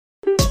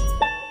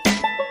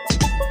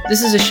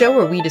This is a show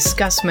where we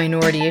discuss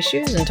minority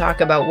issues and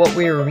talk about what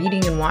we're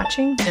reading and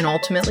watching, and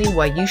ultimately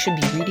why you should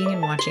be reading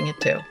and watching it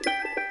too.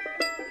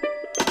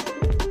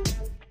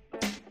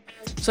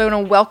 So I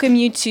want to welcome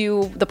you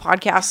to the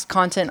podcast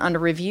Content Under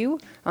Review.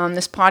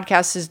 This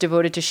podcast is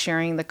devoted to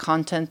sharing the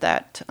content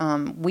that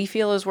we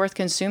feel is worth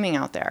consuming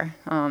out there.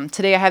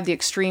 Today I have the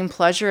extreme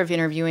pleasure of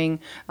interviewing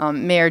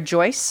Mere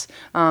Joyce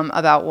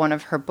about one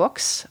of her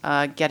books,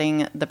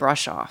 Getting the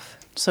Brush Off.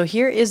 So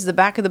here is the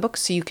back of the book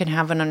so you can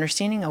have an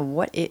understanding of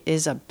what it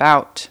is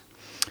about.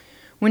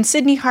 When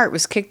Sydney Hart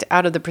was kicked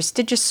out of the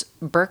prestigious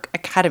Burke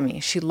Academy,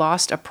 she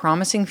lost a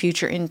promising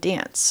future in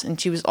dance, and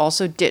she was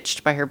also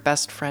ditched by her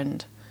best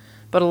friend.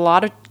 But a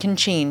lot can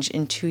change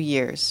in 2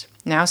 years.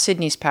 Now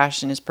Sydney's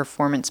passion is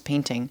performance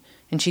painting,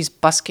 and she's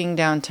busking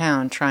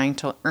downtown trying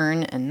to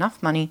earn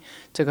enough money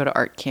to go to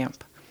art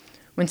camp.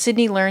 When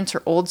Sydney learns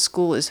her old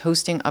school is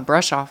hosting a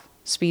brush-off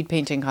speed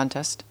painting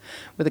contest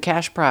with a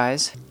cash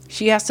prize,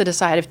 she has to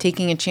decide if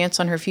taking a chance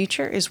on her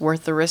future is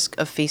worth the risk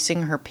of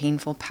facing her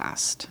painful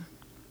past.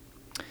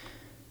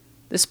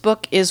 This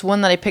book is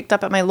one that I picked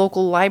up at my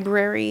local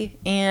library,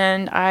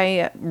 and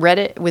I read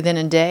it within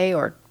a day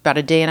or about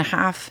a day and a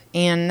half,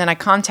 and then I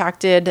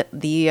contacted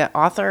the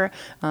author,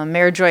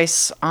 Mere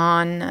Joyce,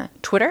 on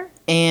Twitter,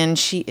 and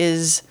she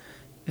is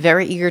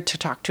very eager to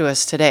talk to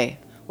us today.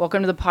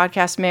 Welcome to the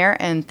podcast, Mere,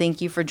 and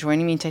thank you for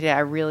joining me today. I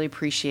really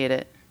appreciate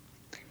it.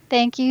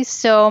 Thank you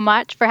so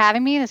much for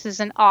having me. This is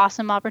an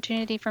awesome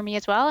opportunity for me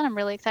as well, and I'm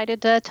really excited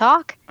to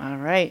talk. All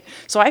right.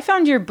 So I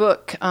found your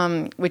book,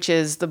 which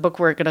is the book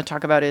we're going to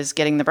talk about is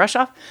Getting the Brush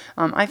Off.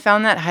 I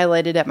found that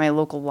highlighted at my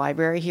local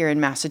library here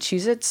in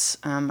Massachusetts.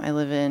 I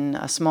live in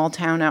a small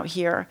town out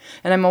here,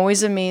 and I'm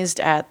always amazed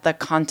at the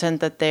content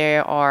that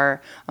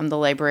the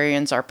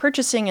librarians are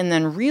purchasing and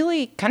then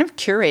really kind of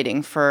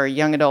curating for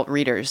young adult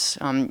readers.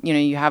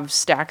 You have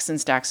stacks and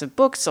stacks of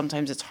books.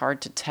 Sometimes it's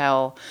hard to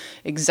tell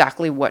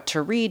exactly what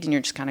to read, and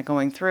you're just kind of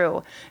going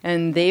through.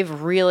 And they've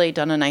really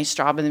done a nice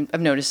job, and I've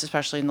noticed,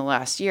 especially in the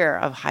last year,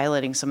 of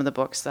highlighting some of the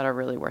books that are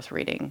really worth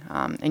reading.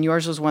 And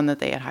yours was one that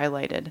they had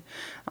highlighted.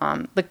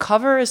 The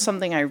cover is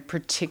something I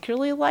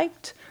particularly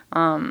liked.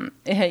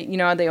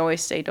 They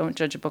always say don't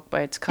judge a book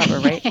by its cover,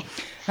 right?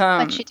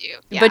 But you do.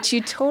 Yeah. But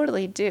you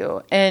totally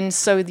do. And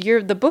so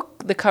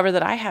the cover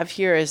that I have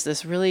here is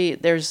this really,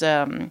 there's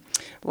a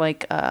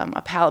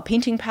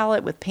painting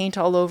palette with paint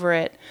all over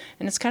it.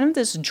 And it's kind of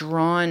this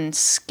drawn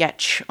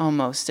sketch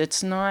almost.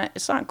 It's not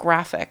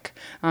graphic.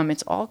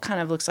 It's all kind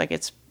of looks like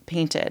it's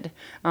painted.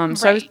 So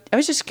Right. I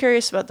was just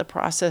curious about the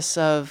process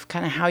of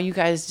kind of how you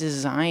guys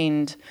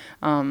designed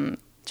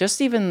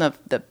just even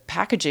the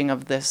packaging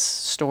of this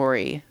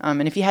story,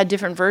 and if you had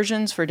different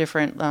versions for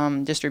different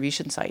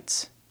distribution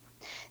sites.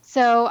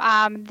 So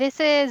this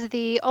is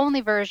the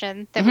only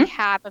version that we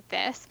have of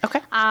this. Okay.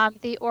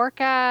 The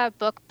Orca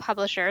book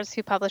publishers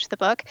who published the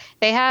book,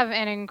 they have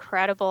an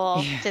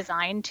incredible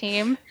design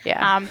team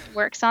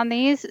works on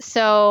these.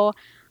 So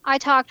I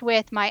talked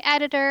with my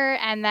editor,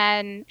 and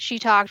then she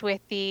talked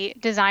with the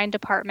design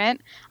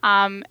department.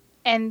 And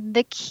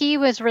the key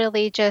was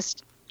really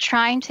just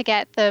trying to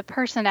get the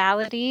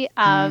personality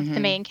of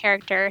the main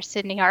character,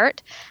 Sydney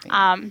Hart,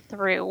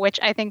 through, which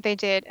I think they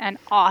did an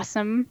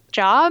awesome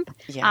job.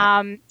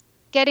 Yeah.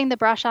 Getting the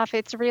brush off,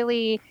 it's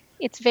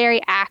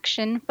very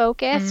action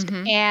focused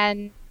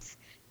and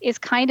is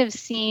kind of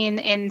seen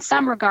in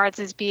some regards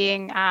as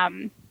being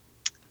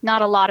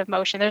not a lot of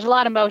motion. There's a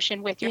lot of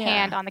motion with your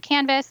hand on the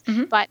canvas,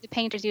 but the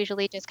painter's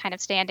usually just kind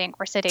of standing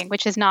or sitting,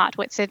 which is not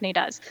what Sydney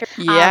does.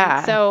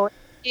 Yeah. So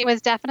it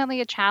was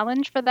definitely a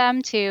challenge for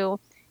them to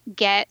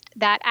get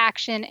that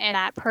action and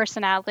that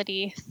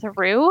personality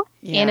through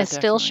in a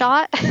still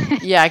shot.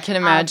 Yeah, I can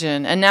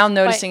imagine. And now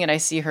noticing it, I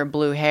see her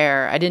blue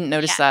hair. I didn't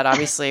notice that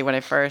obviously when I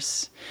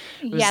first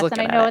was looking at it.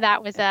 And I know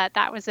that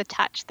was a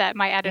touch that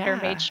my editor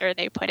made sure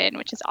they put in,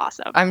 which is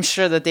awesome. I'm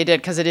sure that they did,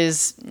 because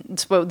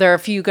there are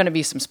going to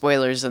be some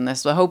spoilers in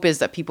this. The hope is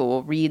that people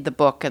will read the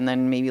book and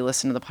then maybe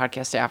listen to the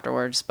podcast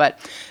afterwards. But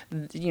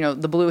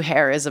the blue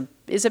hair is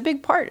a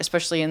big part,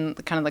 especially in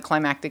kind of the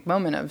climactic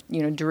moment of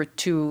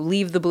to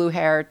leave the blue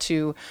hair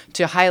to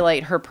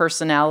highlight her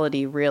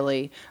personality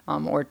really,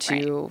 or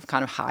to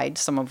kind of hide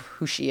some of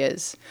who she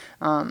is.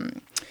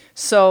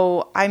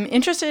 So I'm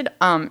interested,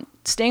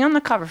 staying on the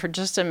cover for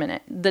just a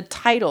minute. The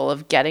title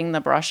of Getting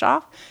the Brush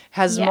Off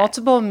has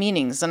multiple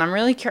meanings, and I'm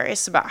really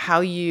curious about how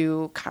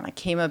you kind of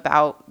came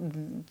about.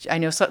 I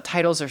know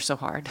titles are so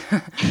hard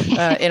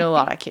in a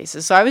lot of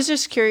cases. So I was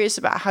just curious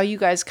about how you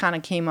guys kind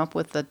of came up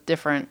with the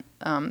different,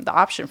 the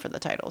option for the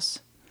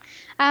titles.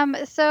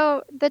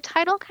 So the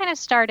title kind of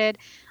started,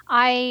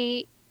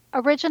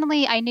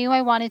 Originally, I knew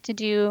I wanted to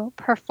do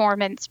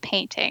performance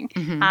painting.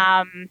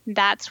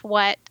 That's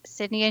what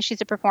Sydney is. She's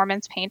a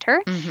performance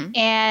painter.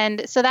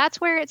 And so that's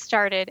where it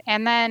started.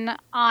 And then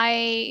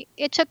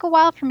it took a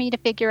while for me to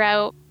figure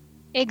out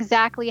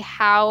exactly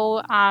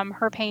how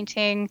her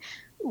painting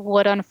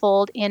would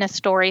unfold in a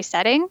story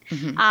setting.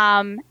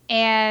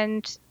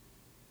 And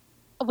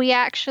we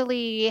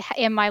actually,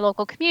 in my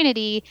local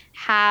community,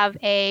 have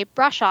a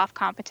brush-off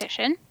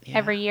competition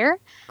every year.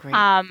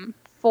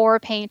 for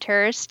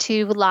painters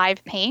to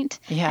live paint,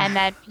 and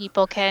then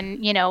people can,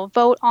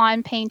 vote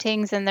on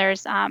paintings, and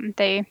there's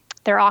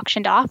they're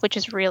auctioned off, which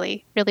is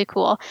really, really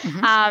cool.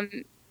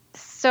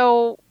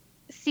 So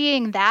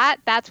seeing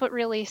that's what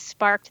really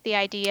sparked the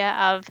idea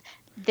of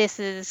this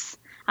is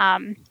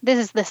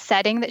the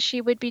setting that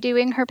she would be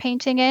doing her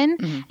painting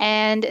in.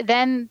 And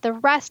then the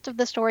rest of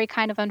the story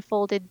kind of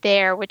unfolded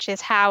there, which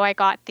is how I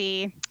got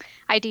the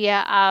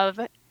idea of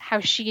how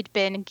she'd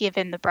been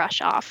given the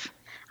brush off.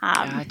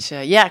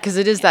 Gotcha. Yeah, because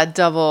it is that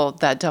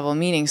double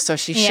meaning. So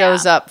she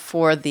shows up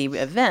for the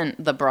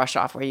event, the brush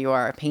off, where you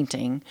are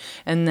painting,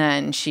 and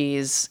then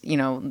she's,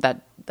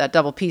 that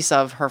double piece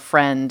of her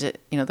friend,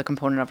 the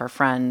component of her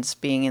friends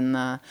being in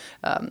the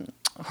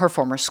her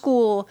former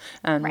school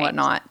and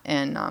whatnot,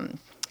 and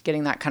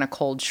getting that kind of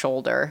cold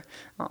shoulder.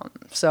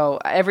 So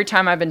every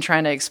time I've been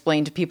trying to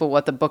explain to people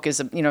what the book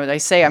is, I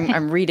say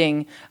I'm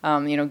reading,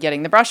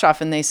 getting the brush off,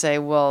 and they say,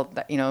 well,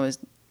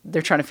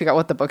 they're trying to figure out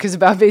what the book is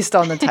about based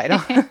on the title.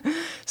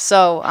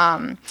 So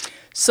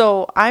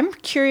I'm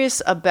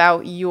curious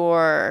about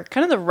your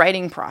kind of the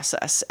writing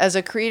process. As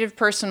a creative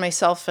person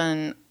myself,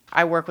 and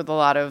I work with a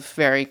lot of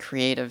very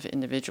creative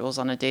individuals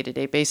on a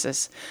day-to-day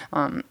basis,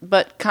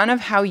 but kind of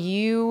how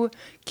you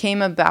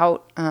came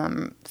about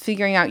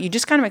figuring out, you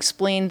just kind of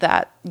explained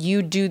that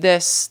you do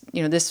this,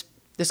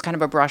 this kind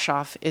of a brush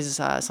off is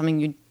something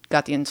you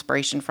got the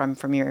inspiration from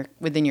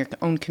within your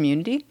own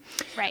community.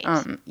 Right.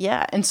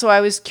 And so I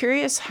was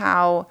curious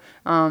how,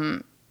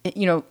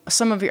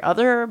 some of your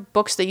other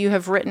books that you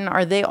have written,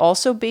 are they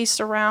also based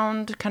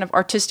around kind of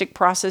artistic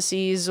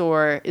processes,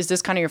 or is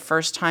this kind of your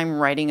first time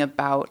writing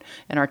about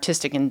an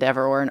artistic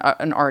endeavor or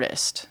an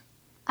artist?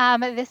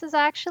 This is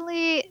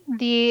actually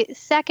the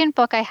second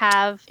book I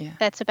have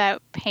that's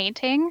about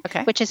painting,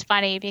 which is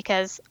funny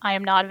because I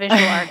am not a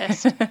visual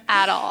artist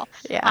at all.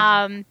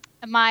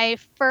 My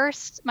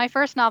first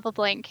novel,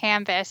 Blank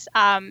Canvas,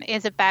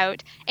 is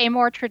about a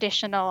more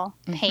traditional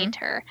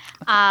painter.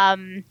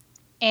 So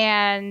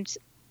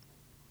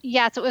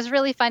it was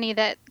really funny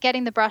that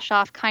getting the brush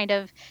off kind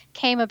of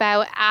came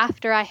about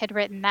after I had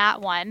written that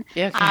one,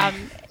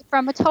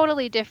 from a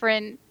totally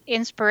different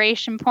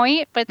inspiration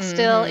point, but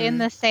still in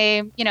the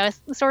same,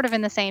 sort of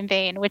in the same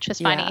vein, which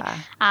was funny.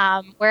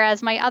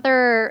 Whereas my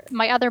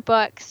other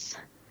books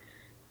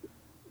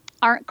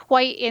aren't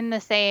quite in the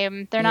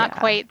same, they're not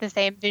quite the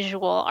same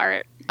visual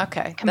art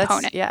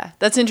component.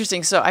 That's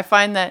interesting. So I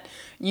find that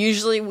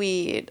usually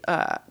we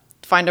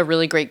find a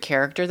really great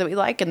character that we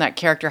like, and that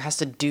character has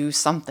to do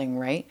something,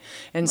 right?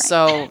 And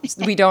so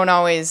we don't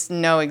always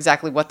know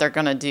exactly what they're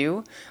going to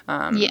do.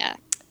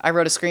 I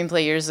wrote a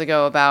screenplay years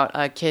ago about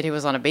a kid who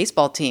was on a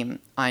baseball team.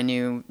 I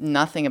knew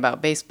nothing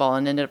about baseball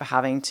and ended up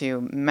having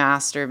to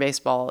master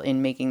baseball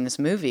in making this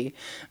movie.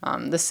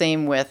 The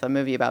same with a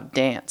movie about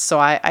dance. So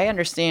I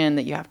understand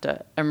that you have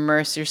to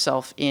immerse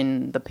yourself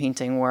in the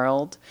painting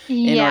world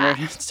in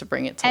order to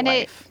bring it to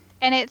life.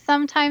 It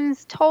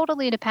sometimes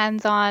totally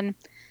depends on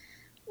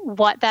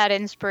what that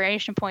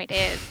inspiration point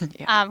is.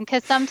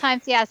 Because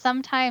sometimes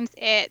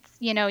it's,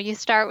 you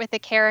start with a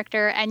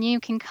character and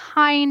you can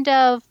kind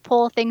of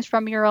pull things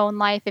from your own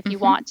life if you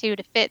want to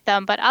fit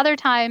them. But other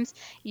times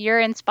you're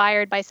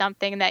inspired by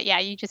something that,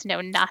 you just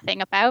know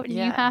nothing about, and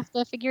you have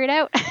to figure it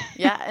out.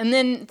 And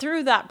then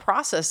through that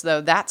process,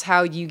 though, that's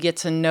how you get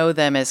to know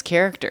them as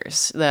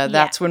characters.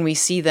 That's when we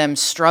see them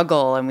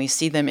struggle and we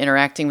see them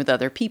interacting with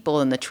other people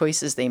and the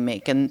choices they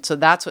make. And so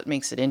that's what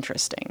makes it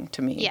interesting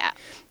to me.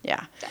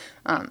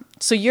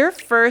 So your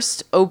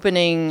first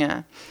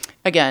opening,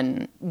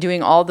 again,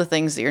 doing all the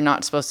things that you're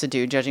not supposed to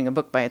do, judging a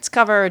book by its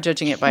cover,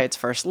 judging it by its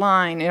first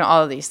line,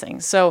 all of these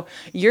things. So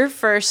your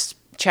first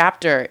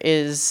chapter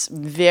is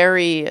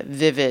very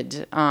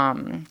vivid,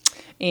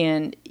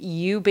 and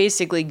you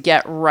basically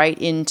get right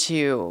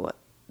into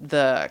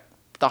the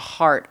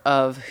heart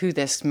of who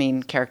this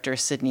main character,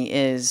 Sydney,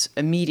 is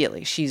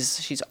immediately.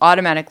 She's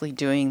automatically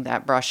doing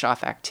that brush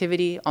off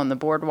activity on the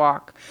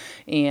boardwalk.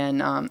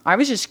 And I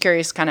was just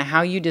curious kind of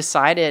how you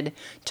decided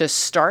to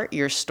start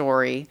your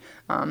story,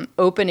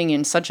 opening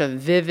in such a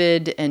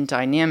vivid and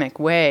dynamic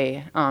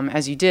way,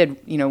 as you did,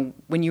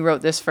 when you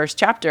wrote this first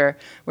chapter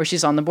where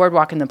she's on the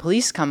boardwalk and the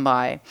police come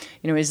by.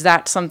 Is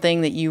that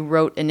something that you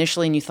wrote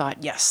initially and you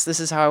thought, yes, this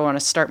is how I want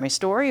to start my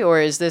story? Or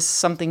is this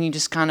something you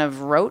just kind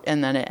of wrote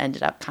and then it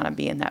ended up kind of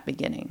being that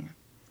beginning?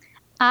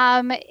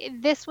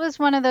 This was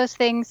one of those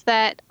things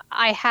that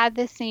I had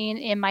this scene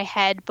in my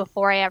head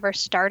before I ever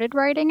started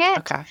writing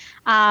it.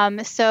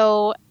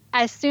 So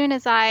as soon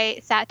as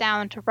I sat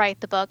down to write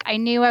the book, I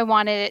knew I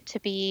wanted it to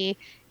be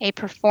a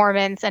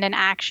performance and an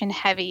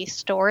action-heavy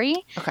story.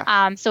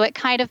 So it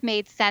kind of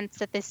made sense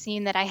that the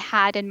scene that I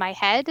had in my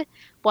head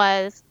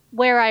was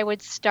where I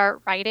would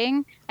start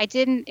writing. I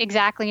didn't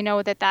exactly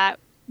know that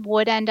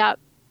would end up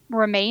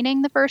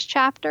remaining the first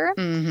chapter,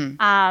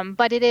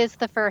 but it is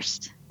the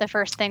first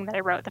thing that I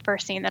wrote, the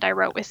first scene that I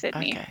wrote with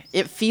Sydney.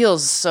 It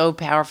feels so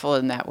powerful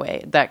in that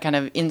way, that kind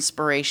of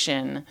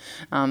inspiration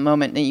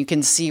moment, and you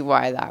can see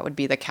why that would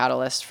be the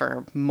catalyst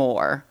for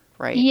more,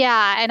 right?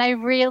 Yeah, and I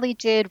really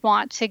did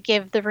want to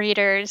give the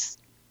readers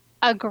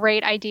a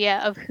great idea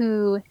of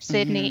who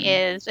Sydney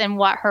is and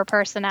what her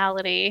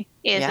personality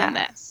is in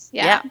this.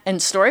 Yeah.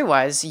 And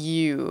story-wise,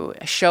 you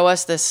show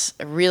us this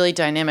really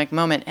dynamic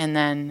moment, and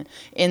then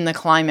in the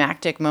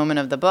climactic moment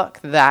of the book,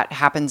 that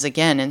happens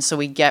again. And so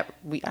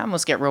we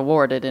almost get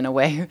rewarded in a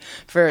way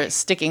for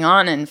sticking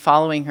on and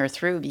following her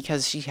through,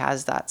 because she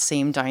has that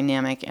same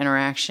dynamic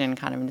interaction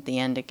kind of at the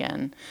end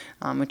again,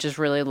 which is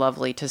really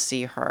lovely to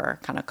see her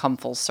kind of come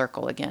full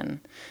circle again.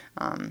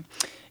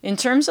 In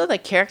terms of the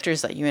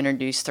characters that you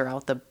introduce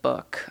throughout the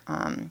book,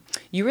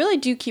 you really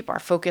do keep our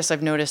focus,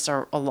 I've noticed,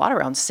 a lot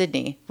around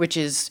Sydney, which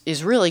is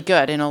really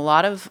good. In a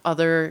lot of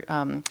other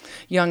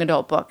young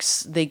adult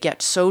books, they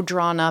get so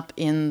drawn up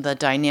in the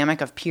dynamic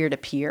of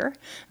peer-to-peer,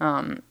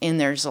 and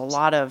there's a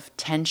lot of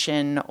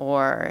tension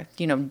or,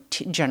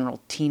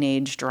 general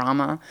teenage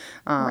drama.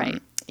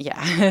 Right. Yeah,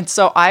 and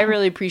so I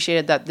really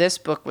appreciated that this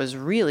book was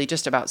really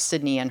just about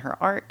Sydney and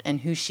her art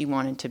and who she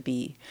wanted to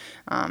be.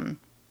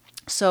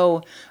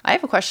 So I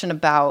have a question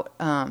about,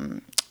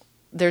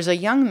 there's a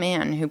young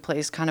man who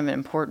plays kind of an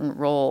important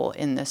role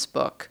in this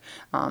book.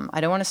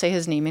 I don't want to say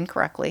his name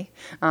incorrectly,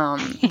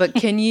 but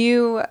can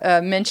you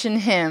mention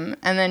him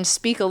and then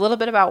speak a little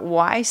bit about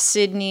why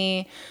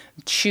Sydney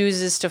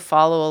chooses to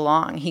follow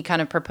along? He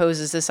kind of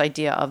proposes this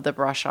idea of the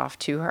brush off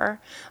to her.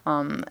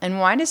 And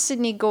why does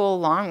Sydney go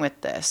along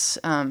with this?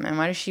 And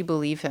why does she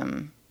believe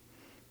him?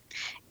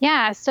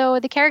 Yeah, so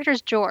the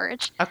character's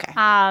George. Okay.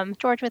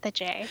 George with a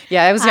J.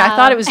 Yeah, I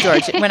thought it was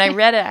George. When I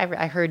read it,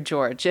 I heard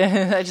George.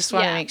 I just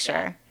want to make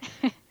sure.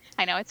 Yeah.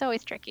 I know, it's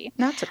always tricky.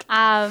 No, it's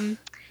okay.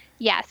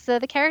 So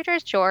the character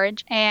is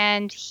George,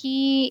 and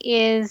he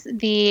is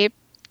the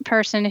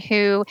person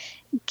who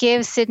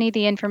gives Sydney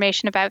the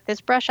information about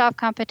this brush-off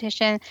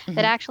competition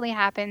that actually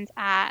happens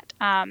at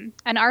an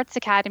arts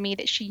academy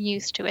that she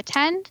used to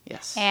attend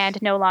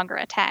and no longer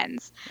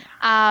attends.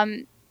 Yeah.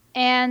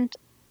 And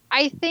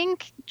I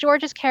think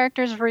George's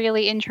character is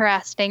really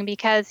interesting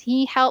because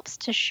he helps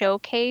to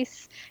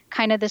showcase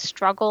kind of the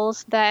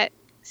struggles that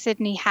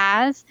Sydney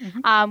has.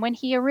 When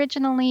he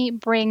originally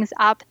brings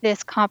up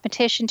this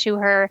competition to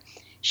her,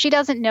 she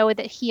doesn't know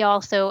that he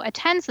also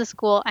attends the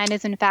school and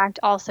is in fact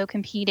also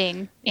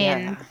competing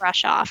in the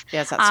brush off.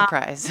 Yeah, it's that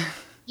surprise.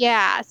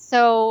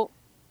 So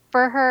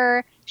for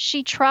her,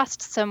 she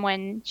trusts him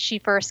when she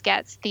first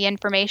gets the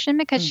information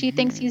because she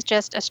thinks he's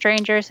just a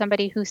stranger,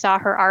 somebody who saw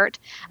her art.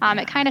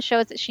 It kind of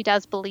shows that she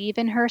does believe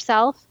in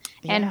herself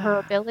and her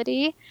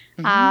ability.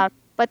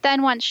 But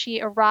then once she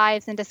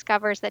arrives and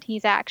discovers that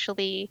he's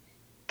actually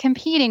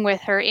competing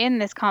with her in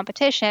this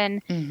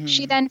competition,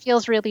 she then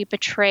feels really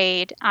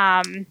betrayed.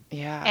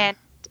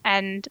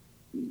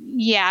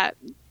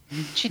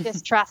 She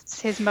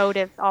distrusts his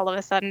motives all of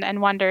a sudden and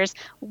wonders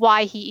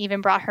why he even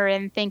brought her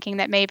in, thinking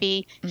that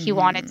maybe he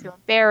wanted to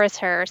embarrass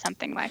her or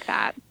something like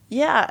that.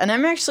 Yeah, and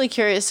I'm actually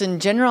curious. In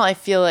general, I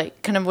feel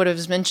like kind of what I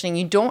was mentioning,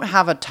 you don't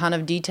have a ton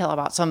of detail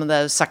about some of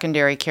those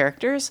secondary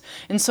characters.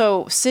 And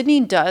so Sydney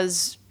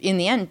does, in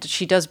the end,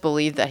 she does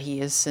believe that he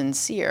is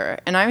sincere.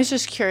 And I was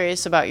just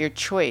curious about your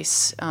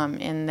choice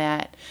in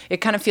that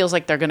it kind of feels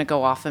like they're going to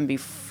go off and be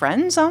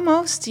friends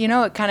almost.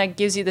 It kind of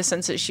gives you the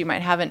sense that she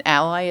might have an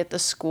ally at the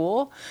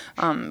school.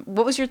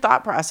 What was your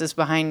thought process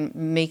behind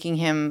making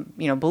him,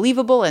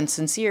 believable and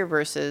sincere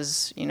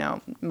versus,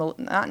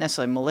 not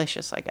necessarily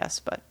malicious, I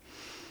guess, but...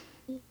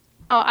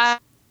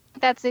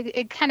 That's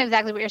kind of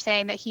exactly what you're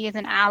saying, that he is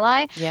an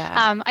ally.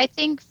 Yeah. I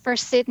think for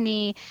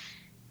Sydney,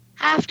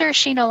 after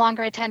she no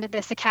longer attended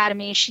this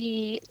academy,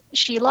 she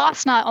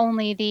lost not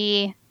only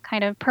the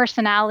kind of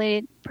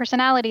personality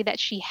that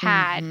she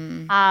had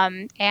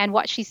and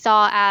what she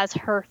saw as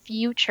her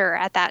future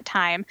at that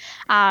time.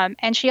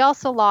 And she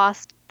also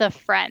lost the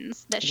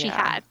friends that she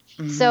had.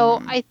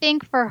 So I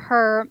think for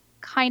her,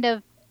 kind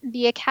of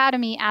the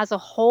academy as a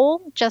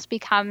whole just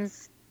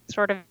becomes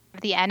sort of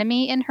the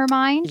enemy in her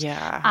mind,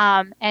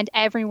 and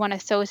everyone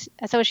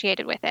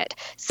associated with it.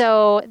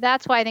 So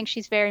that's why I think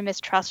she's very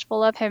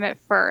mistrustful of him at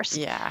first.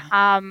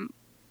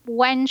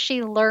 When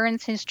she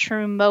learns his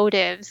true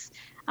motives,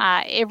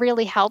 it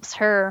really helps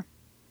her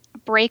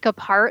break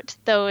apart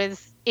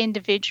those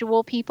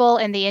individual people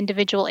and the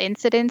individual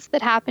incidents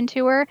that happened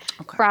to her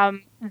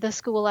from the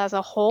school as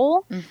a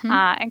whole,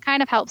 and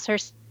kind of helps her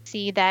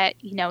see that,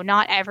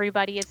 not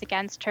everybody is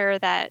against her,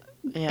 that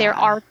there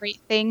are great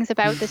things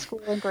about the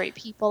school and great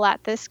people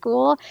at this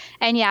school.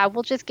 And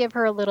we'll just give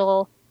her a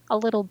little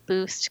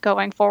boost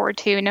going forward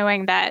too,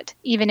 knowing that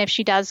even if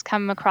she does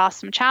come across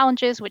some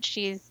challenges, which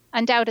she's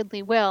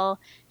undoubtedly will,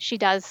 she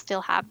does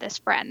still have this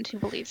friend who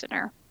believes in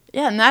her.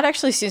 Yeah, and that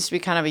actually seems to be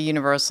kind of a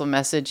universal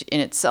message in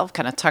itself,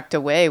 kind of tucked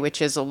away,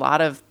 which is a lot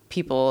of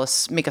people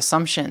make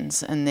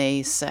assumptions and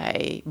they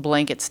say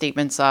blanket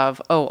statements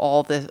of,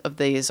 all of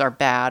these are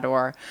bad,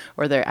 or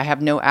I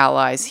have no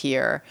allies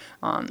here.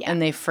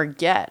 And they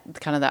forget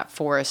kind of that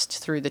forest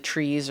through the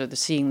trees, or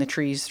seeing the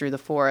trees through the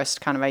forest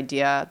kind of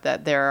idea,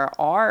 that there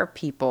are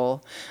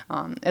people,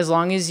 as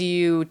long as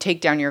you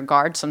take down your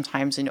guard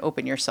sometimes and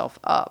open yourself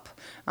up,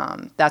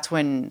 that's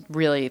when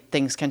really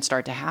things can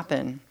start to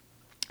happen.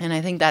 And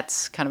I think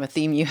that's kind of a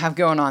theme you have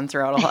going on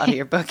throughout a lot of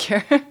your book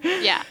here.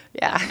 Yeah.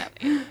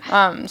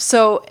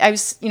 So I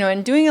was,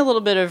 in doing a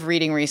little bit of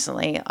reading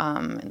recently,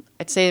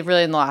 I'd say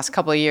really in the last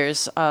couple of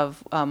years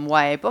of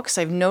YA books,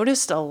 I've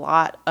noticed a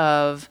lot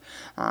of,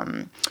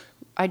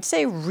 I'd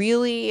say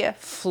really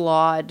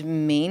flawed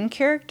main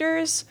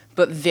characters,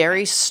 but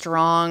very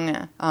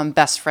strong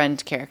best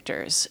friend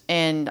characters.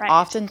 And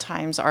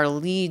oftentimes our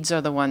leads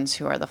are the ones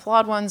who are the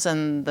flawed ones,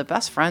 and the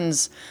best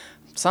friends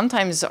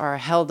sometimes are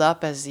held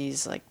up as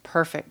these like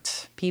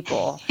perfect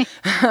people.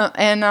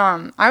 And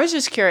I was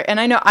just curious,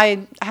 and I know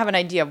I have an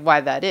idea of why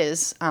that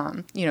is,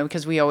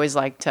 because we always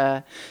like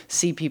to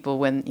see people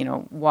when,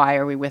 why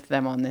are we with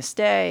them on this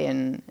day?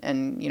 And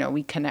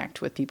we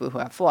connect with people who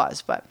have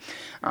flaws. But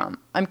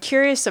I'm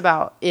curious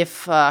about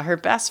if her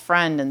best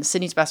friend and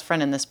Sydney's best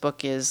friend in this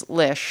book is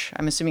Lish.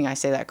 I'm assuming I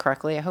say that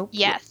correctly, I hope.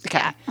 Yes. Okay.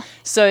 Yeah.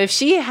 So if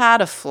she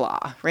had a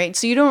flaw, right?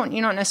 So you don't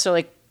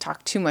necessarily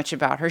talk too much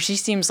about her. She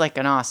seems like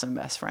an awesome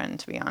best friend,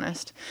 to be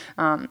honest.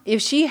 If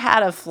she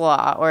had a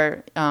flaw,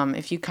 or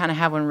if you kind of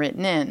have one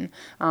written in,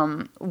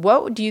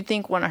 what do you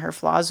think one of her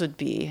flaws would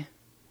be?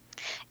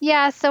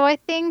 Yeah, so I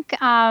think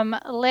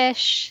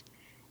Lish,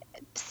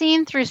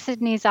 seen through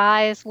Sydney's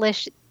eyes,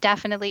 Lish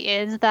definitely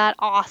is that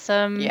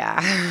awesome,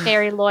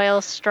 very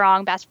loyal,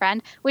 strong best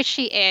friend, which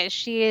she is.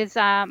 She is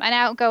an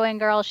outgoing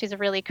girl. She's a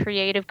really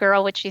creative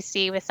girl, which you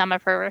see with some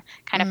of her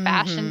kind of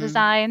fashion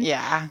design.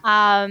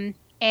 Yeah.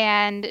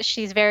 And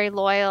she's very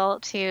loyal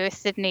to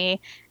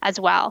Sydney as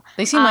well.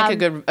 They seem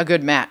like a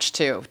good match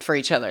too for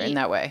each other in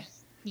that way.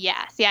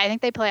 Yes. Yeah, I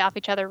think they play off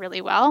each other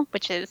really well,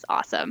 which is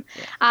awesome.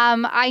 Yeah.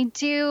 I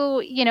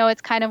do,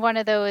 it's kind of one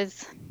of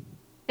those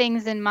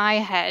things in my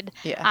head.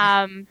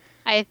 Yeah.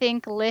 I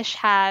think Lish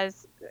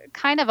has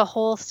kind of a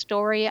whole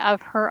story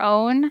of her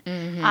own,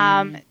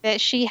 that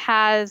she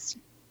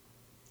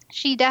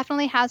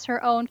definitely has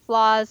her own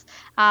flaws,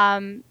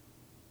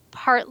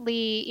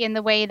 partly in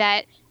the way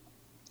that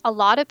a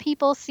lot of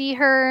people see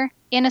her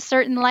in a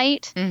certain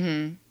light,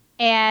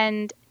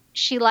 and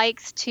she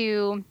wants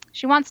to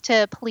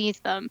please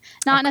them,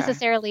 not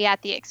necessarily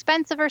at the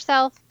expense of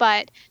herself,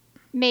 but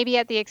maybe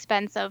at the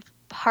expense of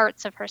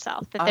parts of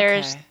herself. That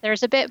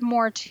there's a bit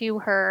more to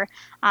her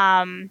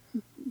than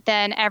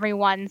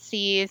everyone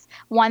sees.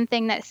 One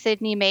thing that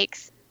Sydney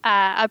makes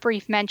a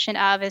brief mention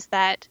of is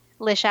that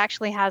Lish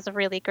actually has a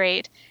really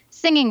great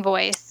singing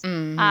voice,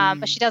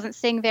 but she doesn't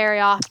sing very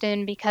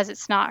often because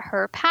it's not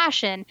her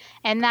passion.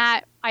 And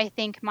that, I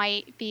think,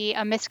 might be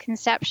a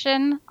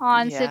misconception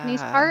on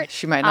Sydney's part.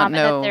 She might not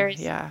know.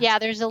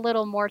 There's a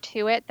little more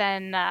to it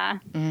than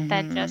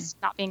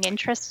just not being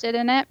interested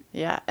in it.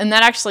 Yeah, and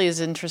that actually is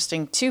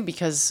interesting too,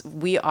 because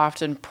we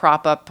often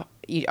prop up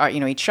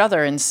each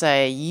other and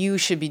say, you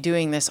should be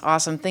doing this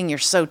awesome thing. You're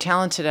so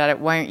talented at it.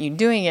 Why aren't you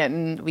doing it?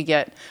 And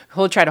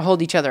we'll try to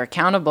hold each other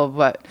accountable,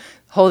 but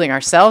holding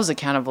ourselves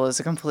accountable is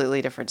a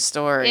completely different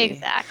story.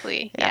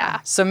 Exactly. Yeah.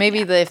 So maybe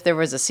if there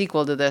was a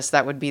sequel to this,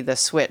 that would be the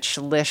switch.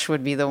 Lish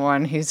would be the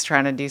one who's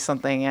trying to do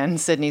something, and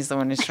Sydney's the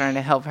one who's trying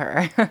to help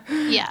her.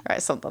 Yeah.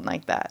 Right, something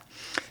like that.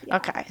 Yeah.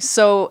 Okay.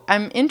 So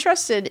I'm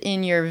interested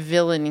in your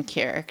villain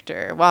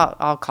character. Well,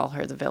 I'll call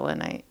her the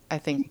villain. I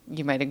think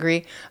you might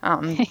agree.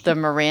 The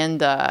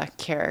Miranda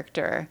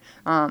character.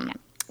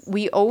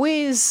 We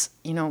always,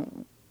 a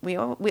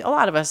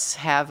lot of us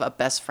have a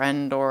best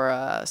friend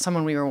or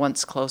someone we were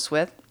once close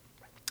with,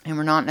 and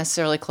we're not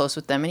necessarily close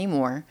with them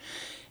anymore.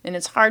 And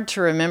it's hard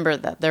to remember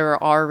that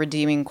there are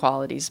redeeming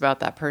qualities about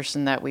that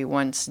person that we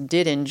once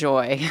did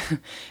enjoy.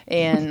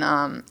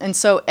 And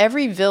so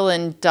every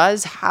villain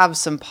does have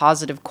some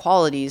positive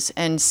qualities,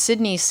 and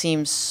Sydney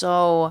seems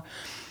so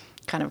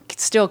kind of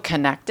still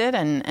connected,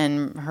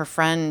 and her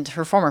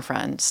former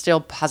friend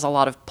still has a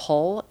lot of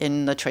pull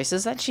in the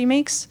choices that she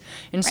makes.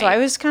 And so I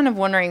was kind of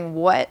wondering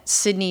what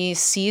Sydney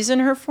sees in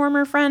her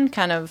former friend,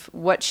 kind of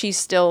what she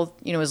still,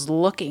 is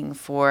looking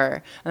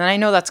for. And I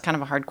know that's kind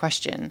of a hard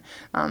question.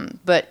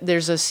 But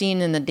there's a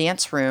scene in the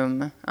dance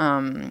room,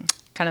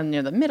 kind of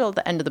near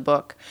the end of the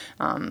book,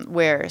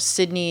 where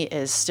Sydney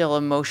is still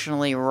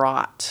emotionally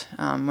wrought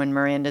when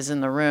Miranda's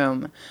in the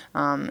room.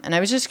 And I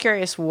was just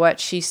curious what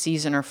she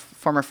sees in her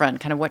former friend,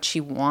 kind of what she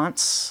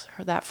wants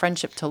that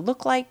friendship to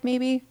look like,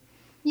 maybe?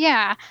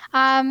 Yeah.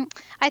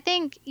 I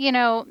think,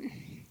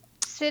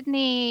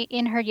 Sydney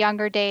in her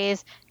younger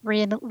days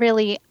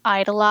really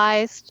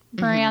idolized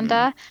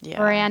Miranda. Yeah.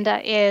 Miranda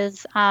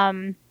is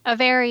a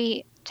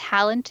very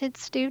talented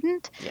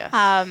student.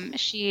 Yes.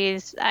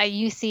 She's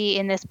you see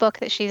in this book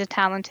that she's a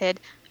talented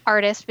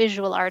artist,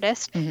 visual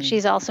artist.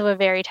 She's also a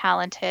very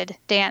talented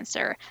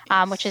dancer,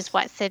 which is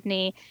what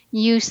Sydney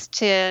used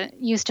to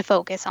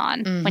focus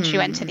on when she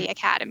went to the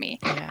academy.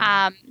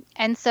 Yeah.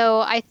 And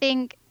so I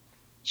think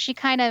she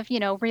kind of,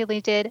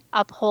 really did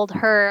uphold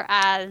her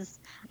as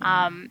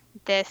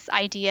this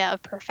idea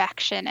of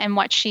perfection and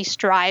what she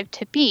strived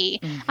to be.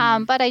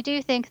 But I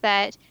do think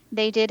that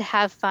they did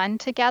have fun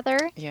together.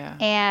 Yeah.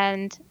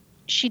 And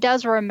she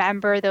does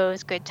remember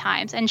those good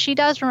times. And she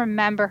does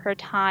remember her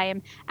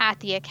time at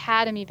the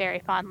academy very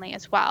fondly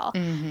as well,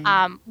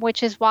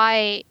 which is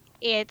why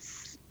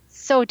it's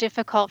so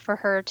difficult for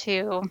her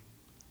to,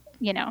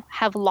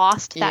 have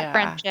lost that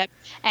friendship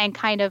and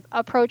kind of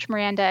approach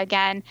Miranda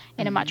again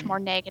in a much more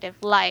negative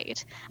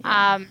light.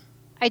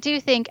 I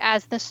do think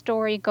as the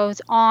story goes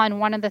on,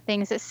 one of the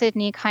things that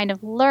Sydney kind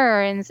of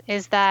learns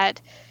is that,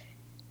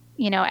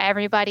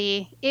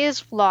 everybody is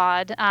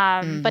flawed,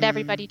 but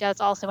everybody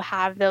does also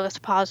have those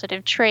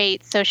positive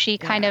traits. So she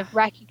kind of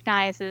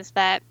recognizes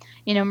that,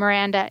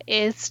 Miranda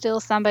is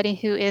still somebody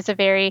who is a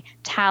very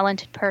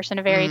talented person,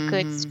 a very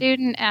good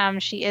student.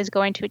 She is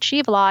going to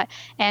achieve a lot,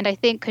 and I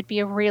think could be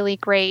a really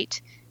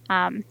great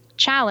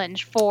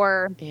challenge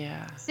for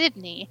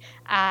Sydney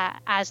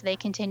as they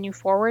continue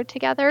forward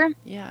together.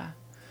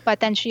 But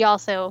then she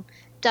also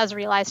does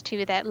realize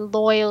too that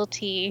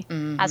loyalty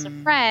as a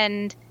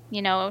friend,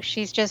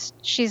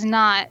 she's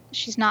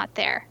not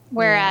there.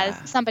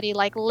 Whereas somebody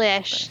like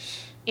Lish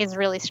is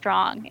really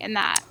strong in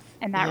that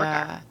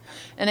regard.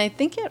 And I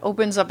think it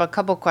opens up a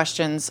couple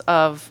questions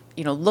of,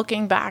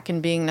 looking back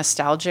and being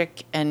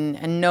nostalgic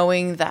and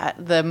knowing that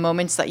the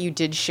moments that you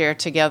did share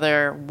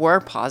together were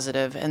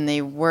positive and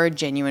they were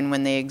genuine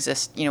when they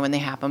exist, when they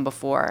happened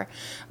before.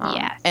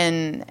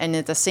 And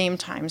at the same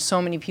time,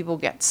 so many people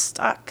get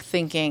stuck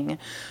thinking,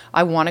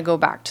 I want to go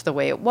back to the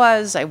way it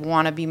was. I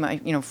want to be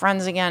my,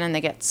 friends again. And they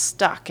get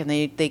stuck and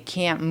they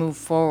can't move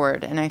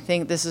forward. And I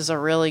think this is a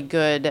really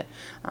good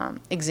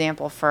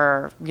example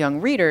for young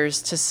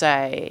readers to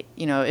say,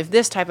 if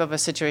this type of a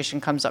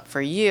situation comes up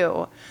for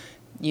you,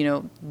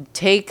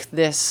 take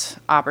this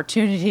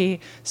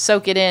opportunity,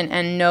 soak it in,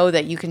 and know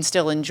that you can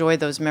still enjoy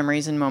those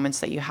memories and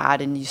moments that you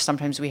had. And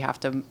sometimes we have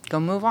to go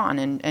move on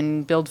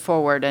and build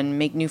forward and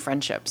make new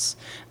friendships.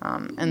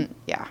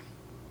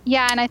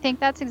 Yeah, and I think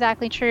that's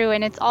exactly true.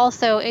 And it's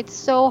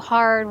so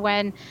hard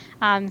when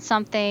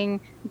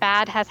something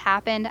bad has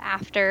happened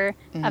after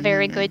a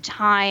very good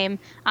time.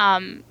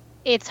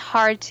 It's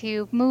hard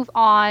to move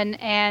on,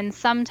 and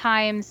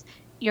sometimes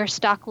you're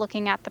stuck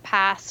looking at the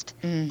past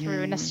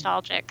through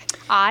nostalgic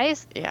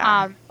eyes.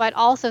 But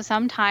also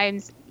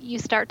sometimes you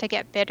start to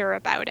get bitter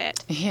about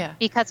it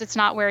because it's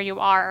not where you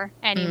are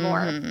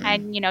anymore.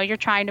 And, you're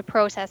trying to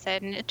process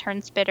it and it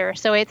turns bitter.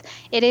 So it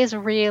is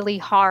really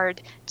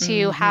hard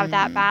to have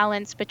that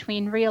balance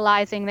between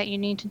realizing that you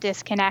need to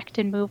disconnect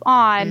and move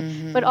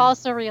on, but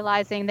also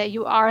realizing that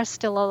you are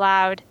still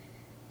allowed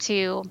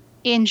to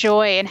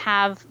enjoy and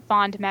have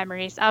fond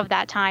memories of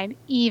that time,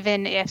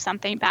 even if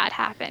something bad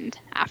happened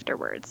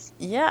afterwards.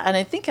 Yeah, and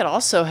I think it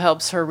also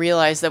helps her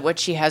realize that what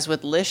she has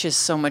with Lish is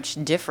so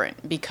much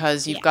different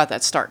because you've got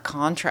that stark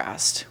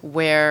contrast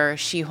where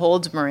she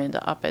holds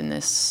Miranda up in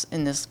this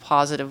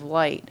positive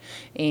light,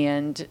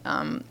 and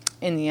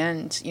in the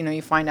end,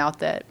 you find out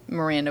that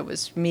Miranda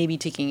was maybe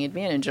taking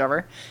advantage of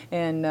her,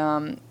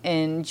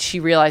 and she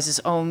realizes,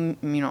 oh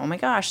my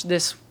gosh,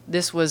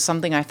 this was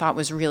something I thought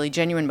was really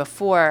genuine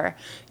before.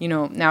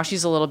 Now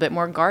she's a little bit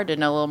more guarded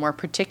and a little more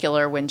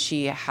particular when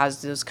she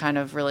has those kind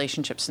of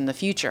relationships in the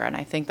future. And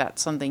I think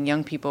that's something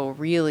young people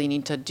really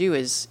need to do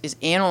is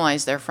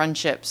analyze their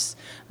friendships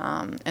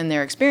and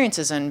their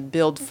experiences and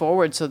build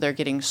forward so they're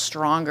getting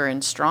stronger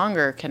and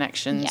stronger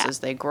connections as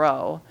they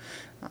grow.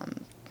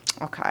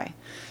 Okay.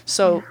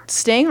 So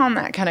staying on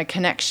that kind of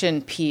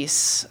connection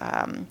piece,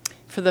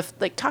 for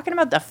talking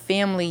about the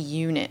family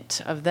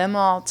unit of them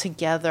all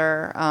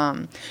together,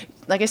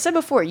 like I said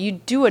before, you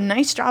do a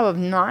nice job of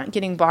not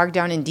getting bogged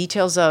down in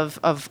details of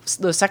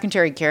those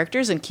secondary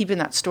characters and keeping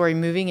that story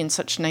moving in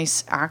such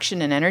nice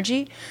action and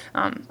energy.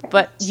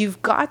 But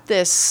you've got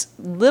this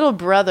little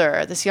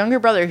brother, this younger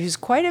brother who's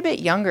quite a bit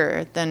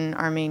younger than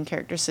our main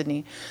character,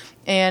 Sydney.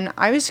 And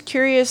I was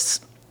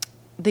curious,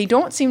 they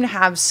don't seem to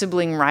have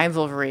sibling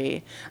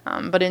rivalry,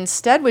 but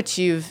instead what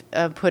you've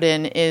put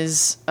in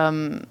is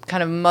kind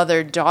of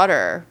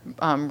mother-daughter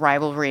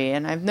rivalry.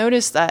 And I've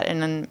noticed that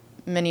in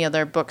many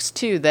other books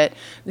too, that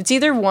it's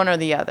either one or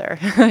the other.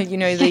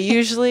 They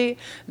usually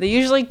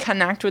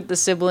connect with the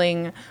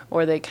sibling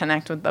or they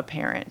connect with the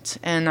parent.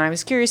 And I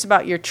was curious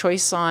about your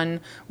choice on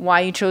why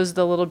you chose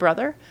the little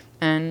brother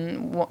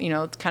and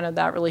kind of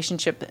that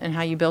relationship and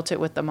how you built it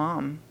with the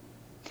mom.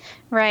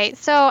 Right.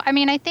 So,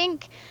 I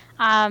think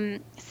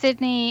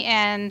Sydney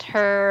and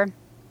her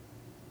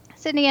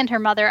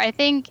mother, I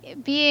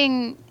think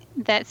being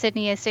that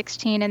Sydney is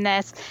 16 in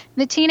this,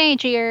 the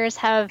teenage years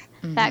have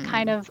that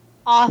kind of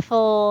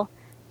awful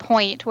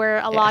point where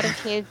a lot of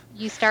kids,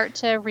 you start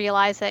to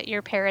realize that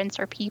your parents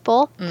are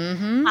people,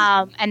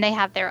 and they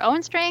have their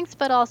own strengths,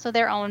 but also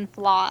their own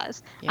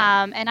flaws.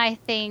 And I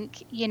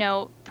think,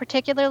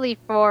 particularly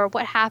for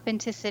what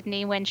happened to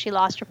Sydney when she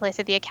lost her place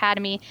at the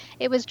academy,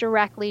 it was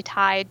directly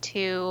tied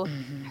to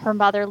her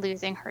mother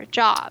losing her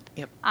job,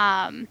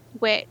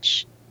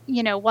 which,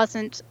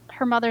 wasn't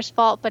her mother's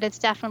fault, but it's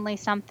definitely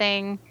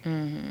something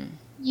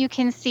you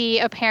can see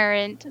a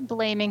parent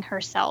blaming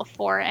herself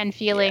for and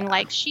feeling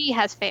like she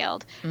has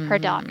failed her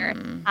daughter.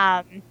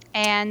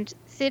 And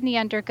Sydney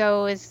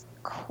undergoes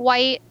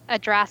quite a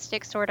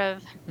drastic sort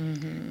of,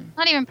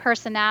 not even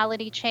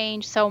personality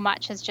change so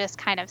much as just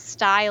kind of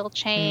style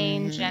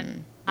change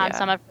and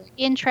some of her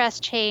interests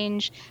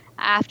change.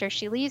 after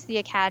she leaves the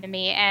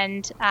academy,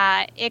 and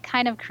it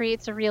kind of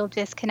creates a real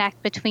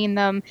disconnect between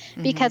them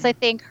because I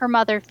think her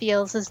mother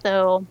feels as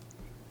though,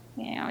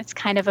 it's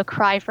kind of a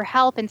cry for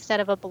help instead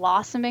of a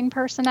blossoming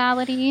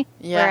personality.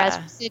 Yeah. Whereas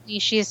for Sydney,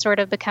 she's sort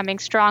of becoming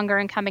stronger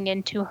and coming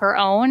into her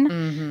own.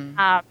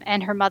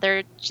 And her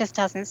mother just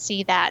doesn't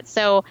see that.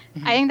 So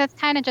I think that's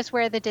kind of just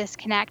where the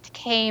disconnect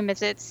came,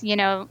 is it's,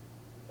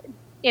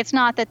 it's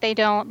not that they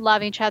don't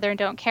love each other and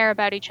don't care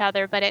about each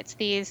other, but it's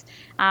these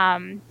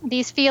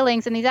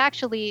feelings, and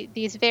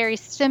these very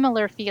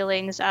similar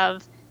feelings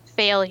of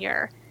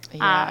failure.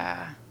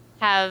 Yeah.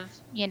 Have,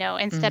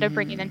 instead of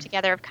bringing them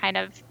together, have kind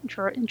of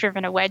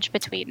driven a wedge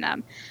between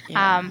them.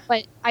 Yeah.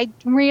 But I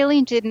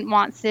really didn't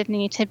want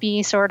Sydney to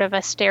be sort of a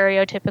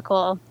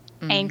stereotypical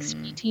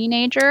angsty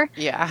teenager.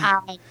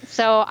 Yeah.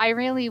 So I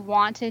really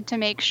wanted to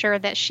make sure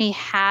that she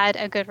had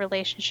a good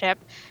relationship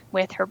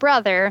with her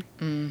brother.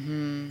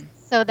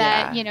 So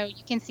that,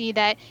 you can see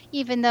that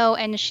even though,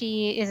 and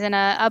she is in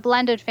a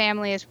blended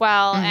family as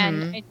well,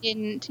 and it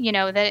didn't,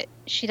 that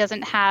she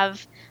doesn't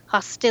have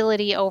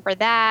hostility over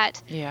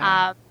that.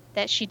 Yeah.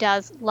 That she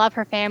does love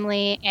her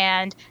family,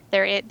 and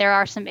there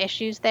are some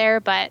issues there,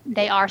 but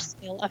they are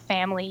still a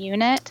family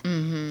unit.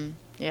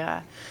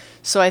 Yeah.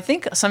 So I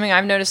think something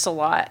I've noticed a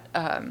lot,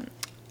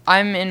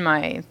 I'm in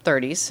my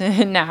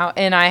 30s now,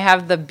 and I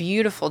have the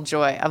beautiful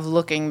joy of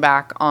looking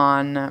back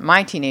on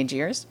my teenage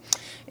years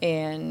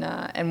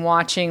and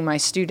watching my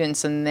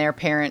students and their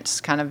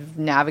parents kind of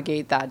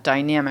navigate that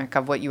dynamic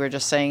of what you were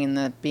just saying, and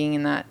that being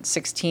in that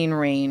 16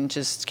 range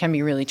can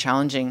be really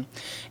challenging.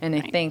 And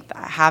I think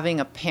that having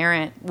a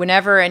parent,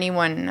 whenever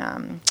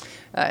anyone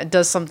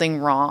does something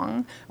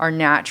wrong, our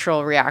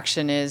natural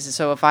reaction is,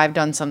 so if I've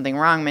done something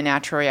wrong, my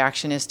natural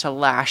reaction is to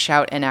lash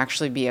out and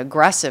actually be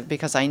aggressive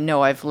because I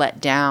know I've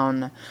let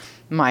down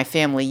my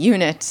family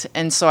unit.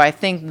 And so I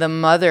think the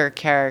mother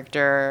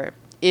character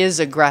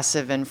is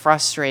aggressive and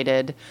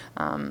frustrated,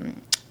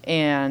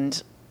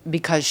 and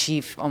because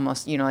she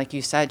almost, like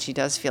you said, she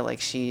does feel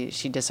like she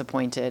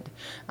disappointed.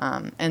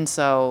 And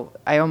so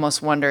I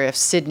almost wonder if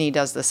Sydney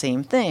does the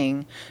same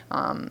thing,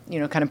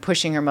 kind of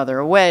pushing her mother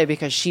away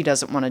because she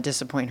doesn't want to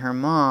disappoint her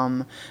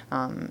mom.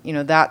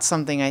 That's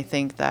something I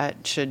think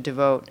that should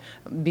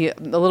be a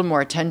little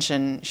more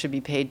attention should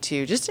be paid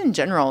to, just in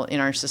general in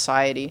our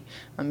society,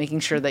 making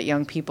sure that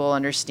young people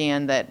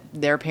understand that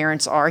their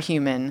parents are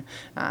human,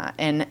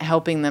 and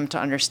helping them to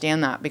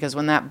understand that, because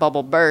when that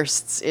bubble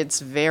bursts,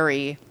 it's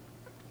very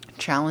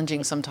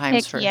challenging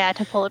sometimes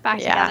to pull it back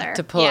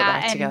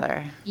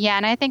together.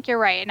 And I think you're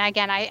right. And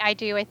again, I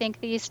think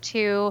these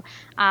two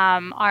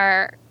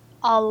are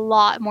a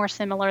lot more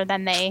similar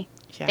than they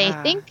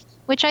think,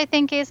 which I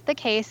think is the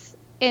case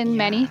in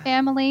many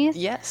families.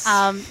 Yes.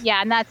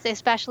 And that's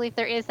especially if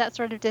there is that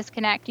sort of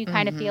disconnect, you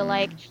kind of feel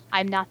like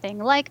I'm nothing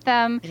like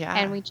them,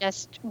 and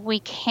we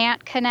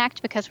can't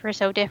connect because we're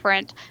so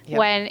different,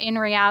 when in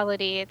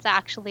reality it's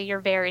actually you're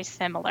very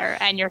similar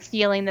and you're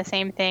feeling the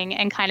same thing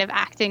and kind of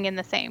acting in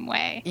the same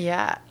way.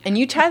 Yeah. And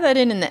you tie that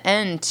in the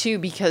end too,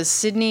 because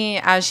Sydney,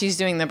 as she's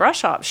doing the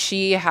brush off,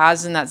 she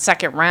has in that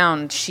second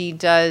round, she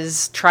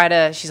does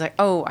she's like,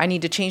 oh, I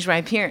need to change my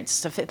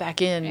appearance to fit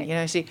back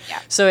in,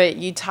 so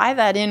you tie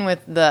that in with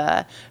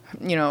the,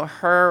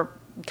 her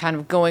kind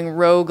of going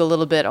rogue a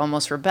little bit,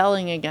 almost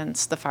rebelling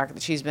against the fact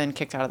that she's been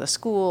kicked out of the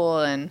school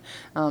and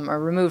or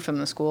removed from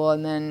the school,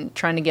 and then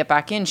trying to get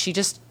back in. She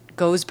just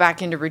goes back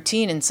into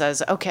routine and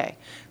says, okay,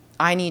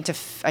 I need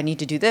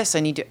to do this, I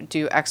need to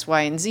do X,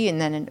 Y, and Z,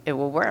 and then it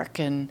will work.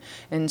 And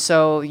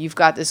so you've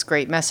got this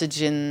great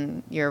message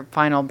in your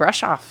final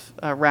brush off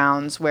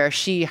rounds where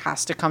she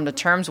has to come to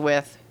terms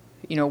with,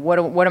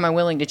 what am I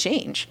willing to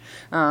change?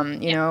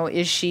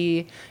 Is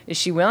she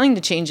willing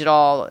to change it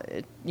all?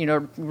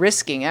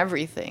 Risking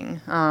everything.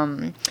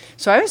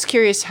 So I was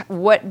curious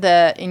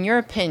in your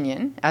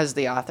opinion, as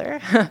the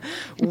author,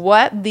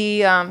 what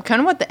the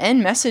what the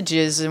end message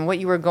is and what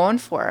you were going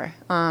for.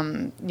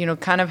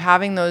 Kind of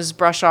having those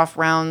brush off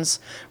rounds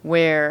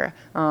where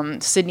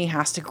Sydney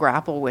has to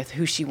grapple with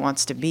who she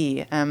wants to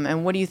be.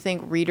 And what do you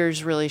think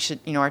readers really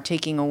are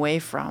taking away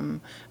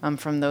from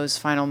those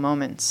final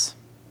moments?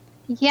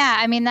 Yeah,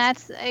 I mean,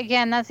 that's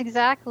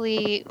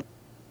exactly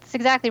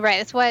right.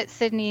 It's what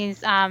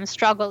Sydney's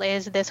struggle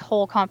is. This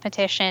whole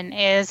competition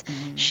is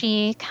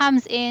she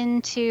comes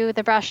into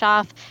the brush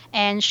off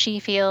and she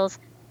feels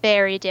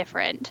very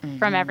different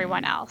from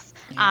everyone else.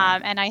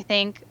 And I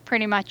think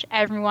pretty much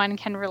everyone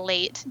can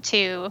relate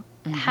to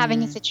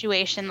having a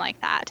situation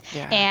like that.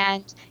 Yeah.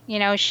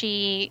 And,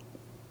 she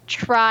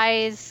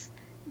tries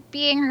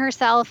being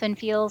herself and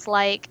feels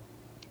like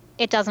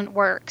it doesn't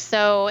work.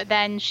 So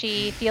then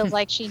she feels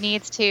like she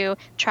needs to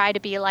try to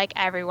be like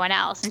everyone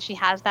else, and she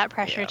has that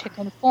pressure to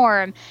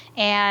conform.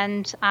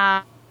 And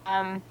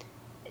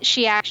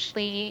she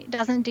actually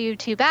doesn't do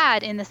too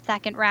bad in the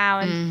second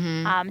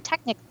round,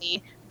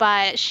 technically,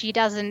 but she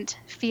doesn't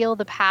feel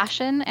the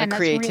passion and the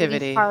creativity.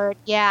 That's really hard.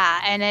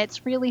 Yeah, and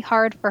it's really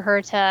hard for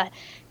her to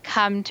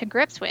come to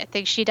grips with.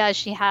 She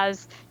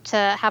has to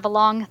have a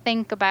long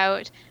think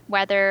about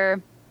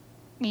whether,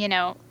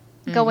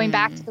 going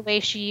back to the way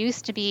she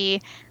used to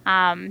be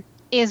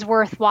is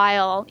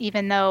worthwhile,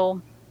 even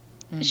though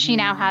she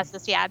now has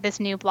this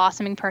new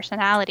blossoming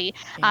personality.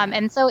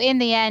 And so in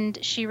the end,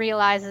 she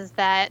realizes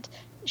that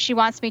she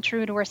wants to be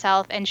true to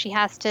herself, and she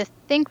has to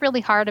think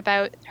really hard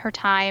about her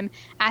time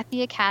at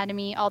the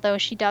academy. Although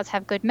she does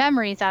have good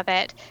memories of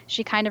it,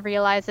 she kind of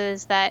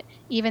realizes that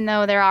even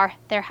though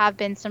there have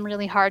been some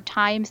really hard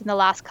times in the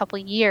last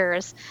couple of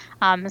years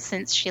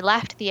since she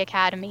left the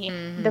academy,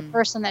 the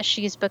person that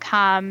she's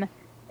become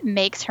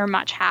makes her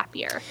much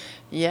happier.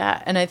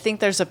 Yeah, and I think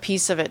there's a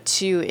piece of it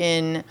too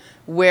in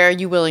where are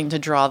you willing to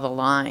draw the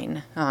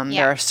line?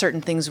 There are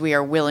certain things we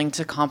are willing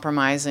to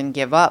compromise and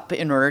give up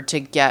in order to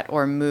get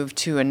or move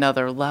to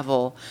another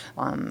level.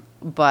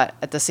 But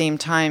at the same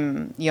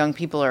time, young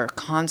people are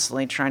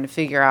constantly trying to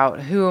figure out,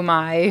 who am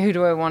I? Who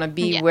do I want to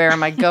be? Yeah. Where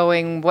am I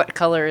going? What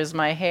color is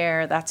my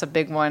hair? That's a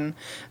big one.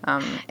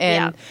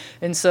 And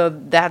so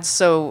that's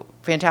so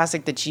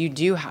fantastic that you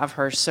do have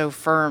her so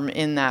firm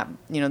in that,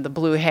 the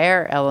blue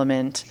hair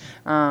element,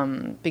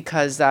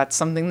 because that's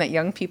something that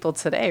young people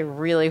today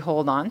really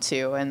hold on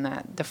to, and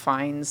that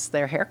defines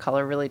their hair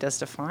color, really does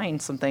define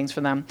some things for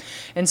them.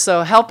 And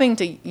so helping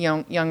to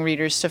young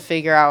readers to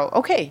figure out,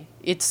 okay,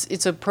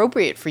 it's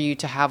appropriate for you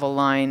to have a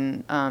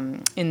line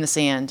in the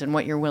sand and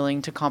what you're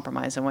willing to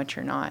compromise and what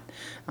you're not.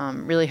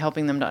 Really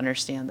helping them to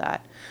understand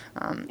that.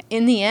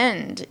 In the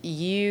end,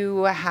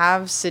 you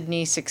have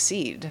Sydney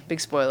succeed. Big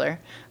spoiler.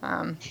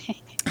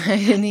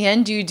 In the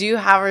end, you do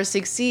have her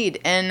succeed.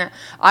 And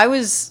I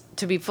was,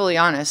 to be fully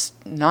honest,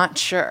 not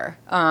sure.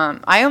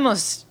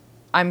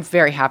 I'm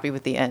very happy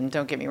with the end,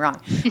 don't get me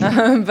wrong.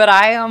 But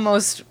I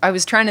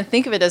was trying to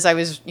think of it as I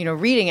was,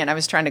 reading it. I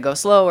was trying to go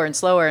slower and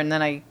slower, and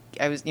then I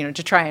was, to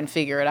try and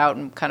figure it out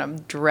and kind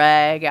of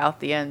drag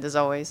out the end as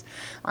always.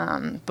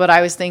 But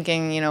I was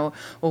thinking, well,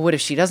 what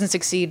if she doesn't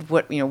succeed?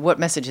 What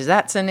message is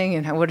that sending?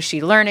 And what is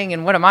she learning?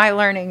 And what am I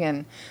learning?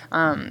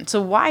 And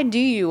so why do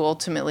you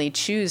ultimately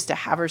choose to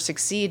have her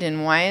succeed?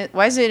 And why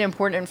is it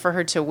important for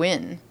her to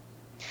win?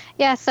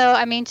 Yeah,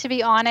 so, to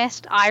be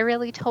honest, I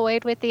really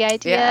toyed with the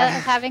idea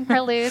of having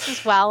her lose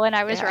as well when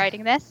I was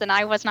writing this, and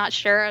I was not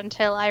sure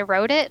until I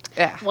wrote it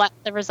what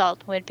the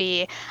result would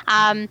be.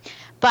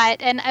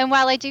 But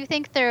while I do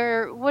think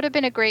there would have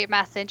been a great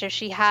message if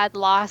she had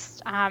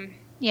lost,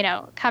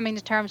 coming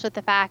to terms with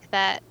the fact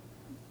that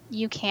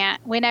you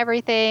can't win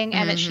everything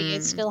and that she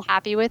is still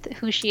happy with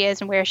who she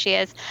is and where she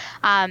is,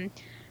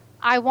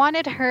 I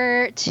wanted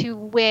her to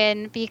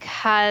win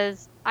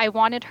because I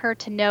wanted her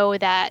to know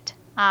that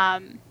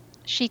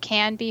she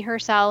can be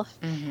herself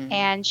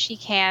and she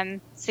can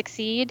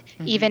succeed,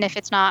 even if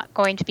it's not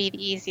going to be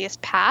the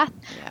easiest path.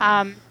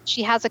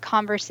 She has a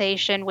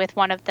conversation with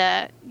one of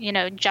the,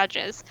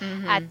 judges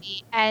at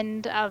the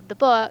end of the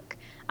book,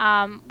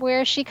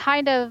 where she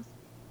kind of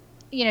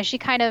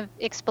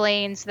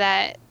explains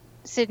that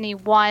Sydney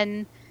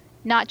won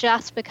not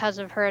just because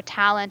of her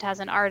talent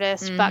as an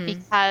artist, but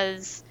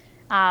because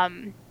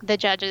the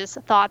judges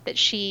thought that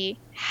she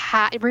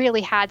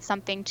really had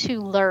something to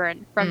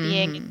learn from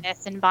being in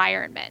this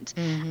environment,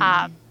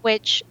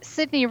 which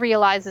Sydney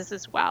realizes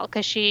as well,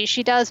 because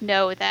she does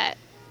know that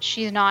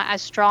she's not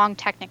as strong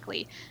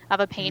technically of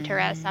a painter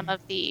as some of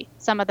the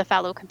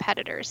fellow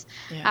competitors.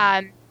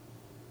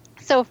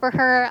 So for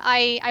her,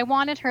 I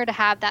wanted her to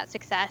have that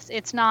success.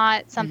 It's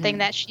not something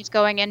that she's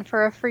going in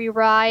for a free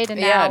ride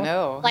and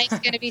now life's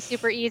going to be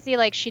super easy.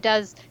 Like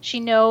she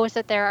knows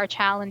that there are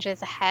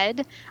challenges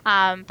ahead.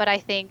 But I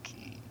think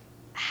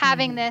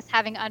having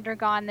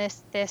undergone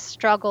this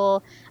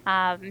struggle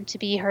to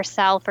be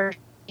herself or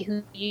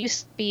who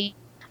used to be,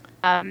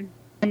 and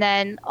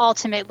then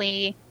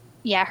ultimately,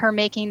 her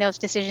making those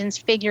decisions,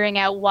 figuring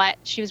out what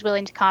she was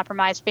willing to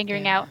compromise,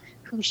 figuring out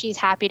who she's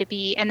happy to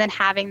be, and then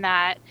having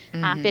that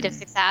bit of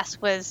success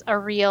was a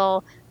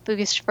real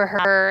boost for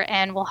her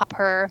and will help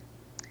her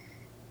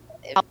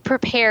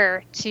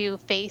prepare to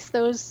face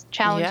those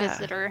challenges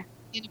that are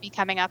going to be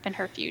coming up in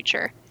her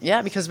future.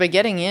 Yeah, because by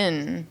getting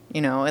in,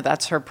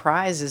 that's her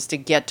prize, is to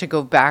get to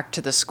go back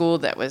to the school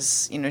that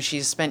was,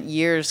 she's spent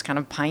years kind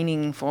of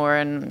pining for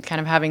and kind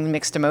of having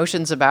mixed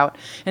emotions about.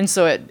 And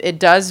so it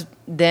does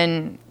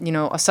then,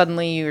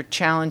 suddenly you're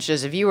challenged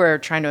as a viewer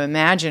trying to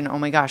imagine, oh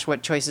my gosh,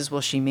 what choices will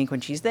she make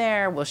when she's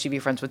there? Will she be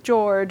friends with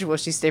George? Will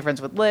she stay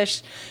friends with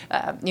Lish?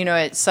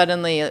 It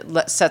suddenly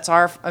sets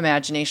our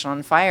imagination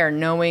on fire,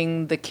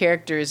 knowing the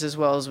characters as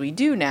well as we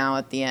do now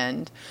at the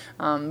end.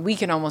 We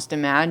can almost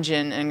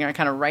imagine and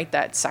kind of write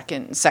that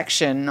second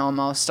section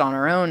almost on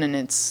our own, and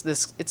it's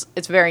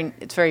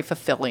very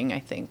fulfilling, I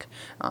think,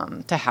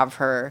 to have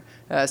her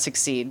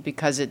succeed,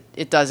 because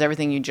it does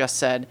everything you just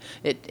said.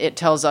 It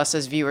tells us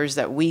as viewers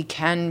that we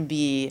can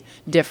be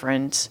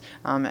different,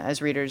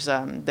 as readers,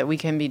 that we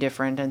can be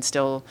different and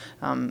still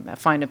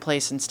find a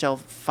place and still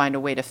find a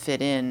way to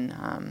fit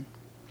in.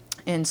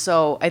 And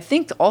so I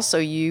think also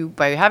you,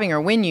 by having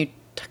her win, you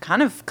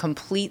kind of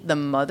complete the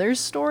mother's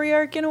story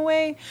arc in a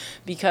way,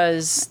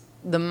 because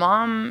the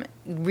mom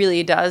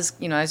really does,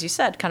 as you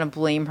said, kind of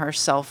blame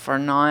herself for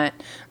not,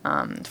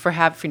 for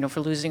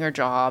losing her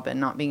job and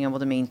not being able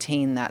to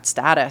maintain that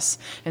status.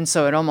 And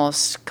so it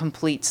almost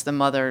completes the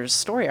mother's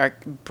story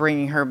arc,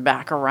 bringing her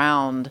back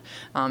around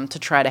to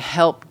try to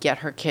help get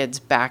her kids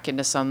back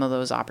into some of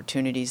those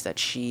opportunities that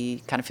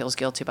she kind of feels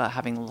guilty about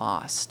having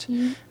lost.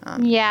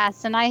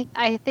 Yes, and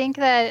I think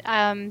that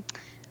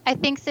I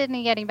think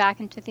Sydney getting back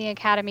into the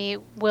academy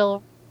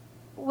will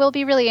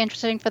be really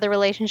interesting for the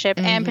relationship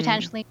and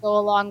potentially go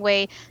a long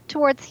way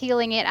towards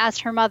healing it, as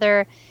her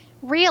mother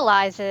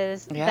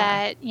realizes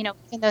that, even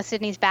though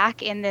Sydney's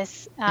back in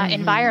this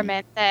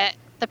environment, that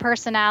the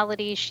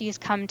personality she's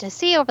come to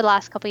see over the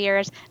last couple of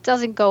years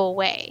doesn't go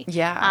away.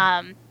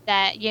 And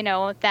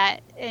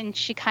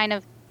she kind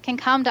of can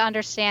come to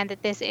understand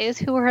that this is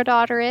who her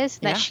daughter is,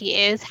 that she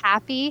is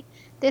happy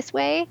this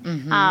way.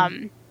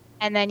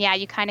 And then,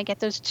 you kind of get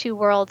those two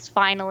worlds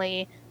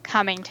finally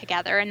coming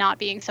together and not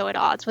being so at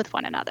odds with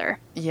one another.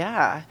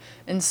 Yeah.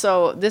 And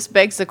so this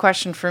begs the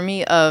question for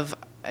me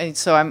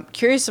so I'm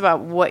curious about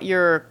what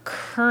you're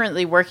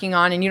currently working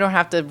on, and you don't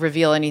have to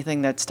reveal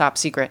anything that's top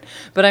secret,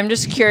 but I'm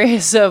just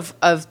curious of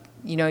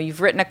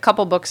you've written a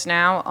couple books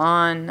now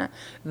on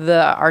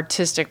the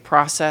artistic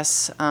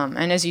process.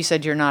 And as you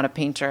said, you're not a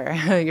painter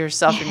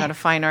yourself, you're not a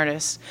fine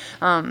artist.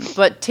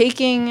 But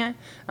taking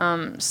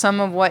some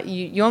of what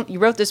you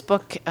wrote this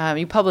book,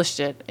 you published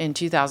it in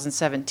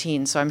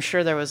 2017, so I'm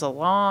sure there was a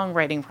long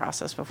writing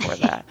process before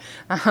that.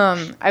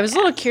 I was a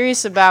little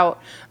curious about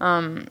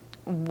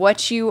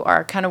what you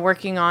are kind of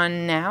working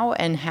on now,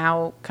 and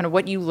how kind of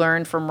what you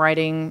learned from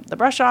writing The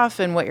Brush Off,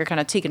 and what you're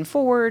kind of taking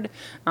forward,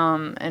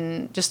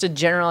 and just a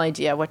general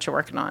idea of what you're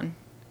working on.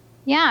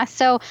 Yeah,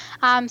 so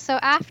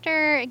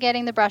after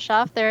getting The Brush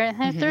Off,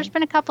 there's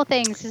been a couple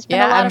things. There's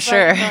been a lot of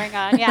writing going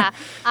on.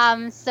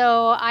 Yeah.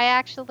 So I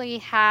actually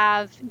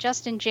have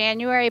just in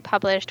January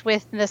published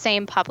with the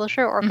same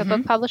publisher, Orca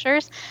Book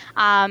Publishers,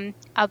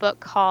 a book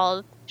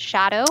called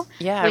Shadow,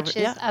 which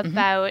is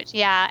about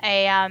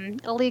a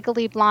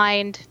legally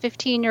blind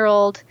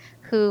 15-year-old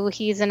who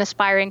he's an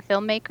aspiring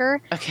filmmaker,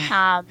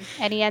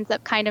 and he ends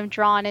up kind of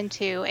drawn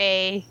into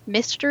a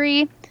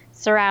mystery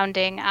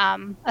surrounding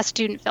a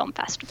student film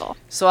festival.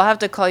 So I'll have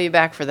to call you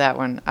back for that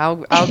one. I'll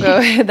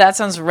go. That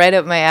sounds right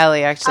up my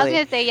alley, actually. I was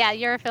going to say,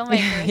 you're a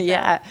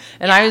filmmaker.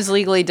 So. I was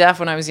legally deaf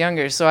when I was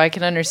younger, so I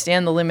can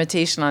understand the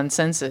limitation on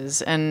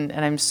senses, and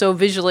I'm so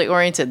visually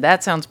oriented.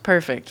 That sounds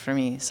perfect for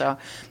me. So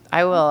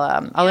I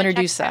will. I'll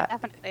introduce that.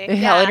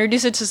 Definitely. I'll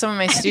introduce it to some of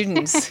my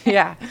students.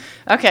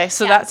 Okay.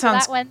 So that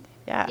sounds. So that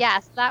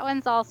one, so that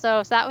one's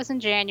also. So that was in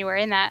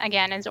January, and that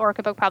again is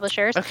Orca Book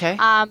Publishers. Okay.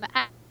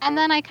 And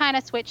then I kind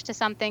of switched to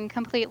something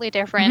completely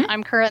different.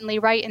 I'm currently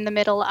right in the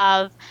middle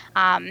of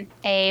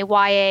a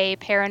YA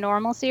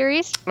paranormal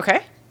series. Okay.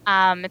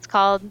 It's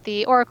called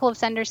the Oracle of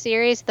Cinder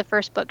series. The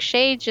first book,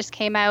 Shades, just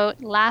came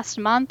out last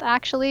month,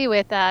 actually,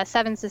 with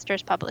Seven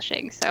Sisters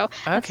Publishing. So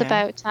that's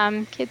about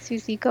kids who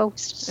see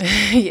ghosts.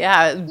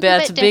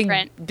 That's a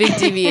big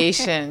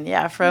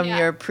deviation, from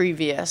your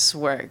previous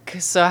work.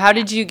 So how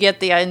did you get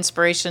the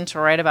inspiration to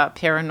write about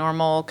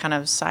paranormal kind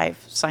of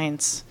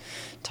science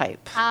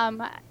type?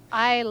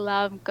 I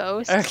love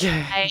ghosts.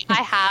 Okay. I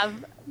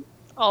have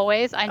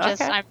always.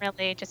 I'm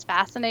really just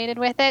fascinated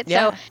with it.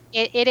 So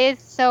it is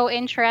so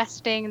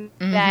interesting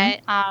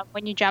that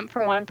when you jump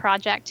from one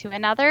project to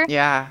another,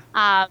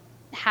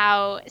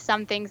 how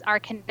some things are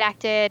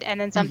connected and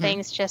then some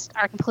things just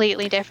are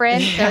completely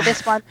different. So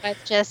this one was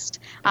just,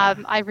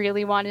 I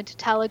really wanted to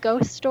tell a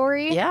ghost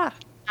story.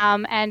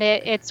 And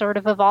it sort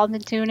of evolved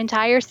into an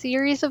entire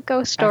series of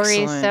ghost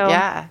stories. Excellent.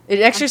 So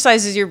it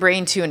exercises your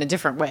brain too in a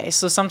different way.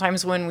 So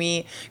sometimes when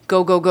we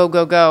go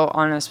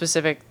on a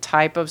specific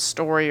type of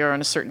story or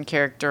on a certain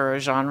character or a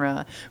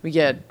genre, we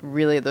get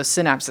really those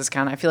synapses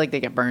I feel like they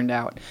get burned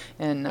out.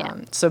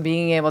 And so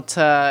being able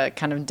to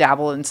kind of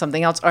dabble in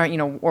something else,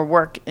 or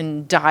work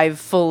and dive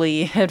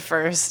fully head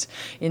first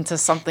into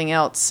something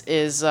else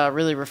is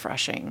really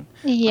refreshing.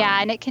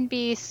 And it can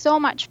be so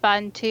much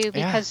fun too,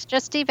 because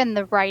just even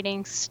the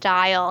writing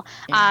style,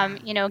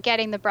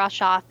 getting The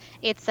Brush Off,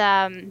 it's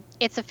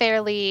a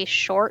fairly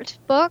short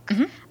book,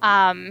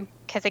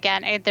 because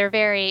again, they're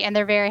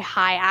very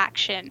high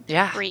action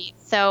reads,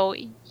 so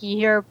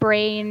your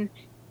brain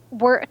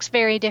works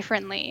very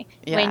differently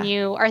when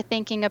you are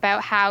thinking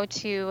about how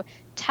to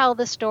tell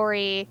the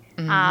story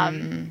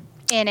in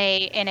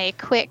a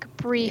quick,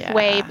 brief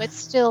way, but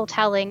still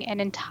telling an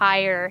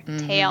entire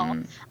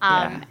tale,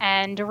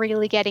 and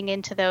really getting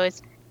into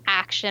those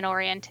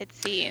action-oriented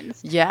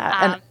scenes.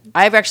 And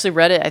I've actually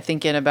read it, I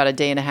think, in about a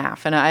day and a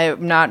half, and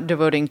I'm not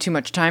devoting too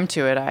much time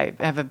to it. I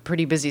have a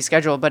pretty busy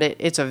schedule, but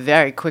it's a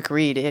very quick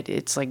read.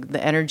 It's like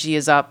the energy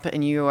is up,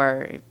 and you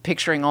are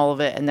picturing all of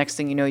it, and next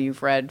thing you know,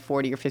 you've read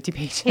 40 or 50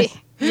 pages.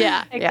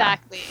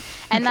 Exactly.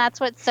 And that's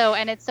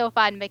and it's so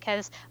fun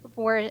because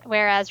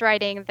whereas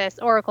writing this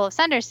Oracle of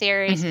Cinder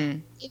series,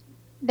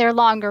 they're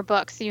longer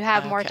books, so you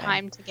have more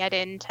time to get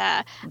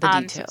into the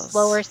details, some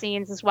slower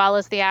scenes as well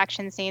as the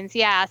action scenes.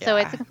 Yeah, so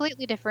it's a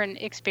completely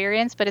different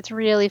experience, but it's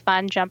really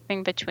fun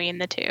jumping between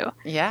the two.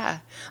 Yeah.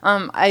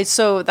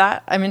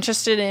 I'm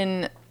interested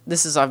in.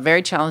 This is a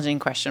very challenging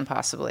question,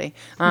 possibly,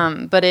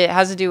 but it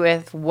has to do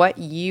with what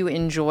you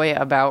enjoy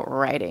about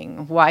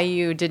writing, why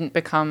you didn't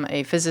become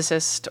a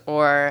physicist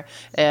or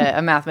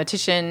a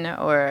mathematician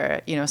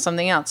or,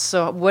 something else.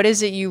 So what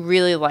is it you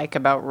really like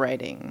about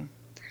writing?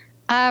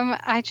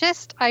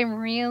 I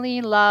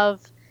really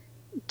love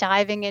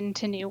diving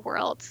into new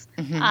worlds.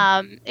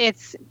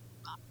 It's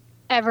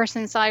ever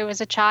since I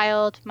was a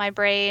child, my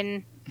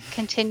brain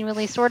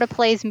continually sort of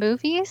plays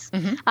movies.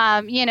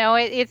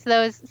 It's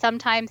those,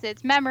 sometimes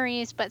it's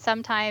memories, but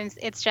sometimes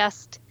it's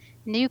just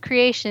new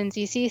creations.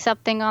 You see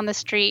something on the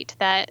street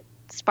that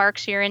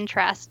sparks your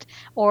interest,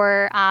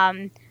 or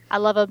I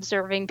love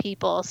observing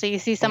people. So you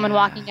see someone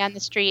walking down the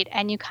street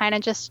and you kind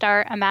of just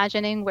start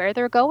imagining where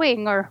they're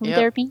going or who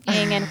they're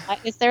meeting and what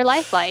is their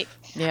life like.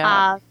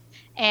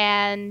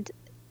 And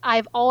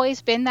I've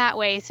always been that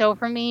way. So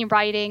for me,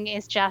 writing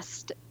is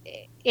just,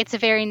 it's a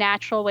very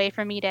natural way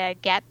for me to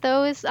get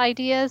those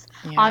ideas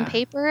on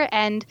paper,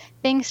 and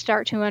things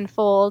start to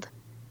unfold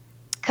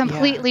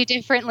completely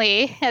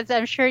differently, as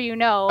I'm sure you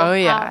know.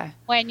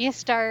 When you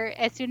start,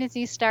 as soon as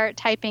you start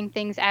typing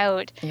things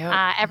out,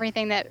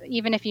 everything that,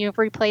 even if you've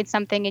replayed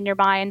something in your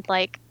mind,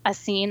 like a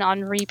scene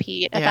on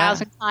repeat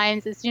 1,000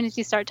 times, as soon as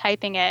you start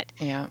typing it,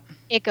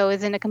 it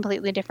goes in a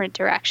completely different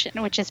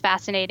direction, which is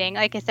fascinating.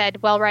 Like I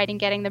said, while writing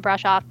Getting the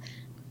Brush Off,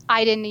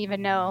 I didn't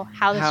even know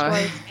how the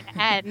story was going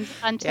to end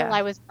until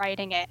I was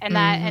writing it, and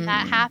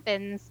that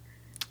happens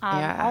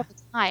all the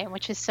time,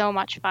 which is so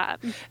much fun.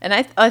 And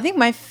I think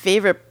my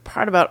favorite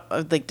part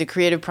about like the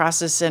creative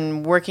process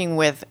and working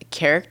with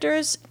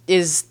characters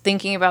is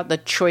thinking about the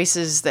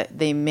choices that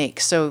they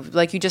make. So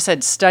like you just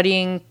said,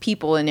 studying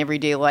people in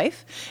everyday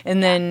life,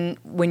 and then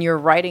when you're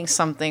writing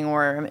something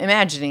or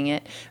imagining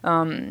it,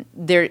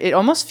 it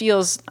almost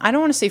feels, I don't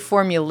want to say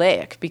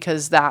formulaic,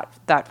 because that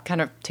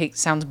kind of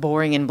sounds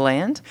boring and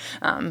bland,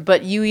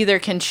 but you either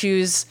can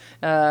choose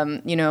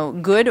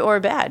good or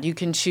bad. You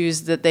can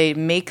choose that they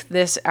make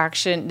this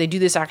action, they do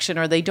this action,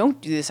 or they don't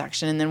do this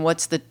action, and then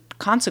what's the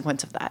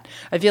consequence of that?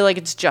 I feel like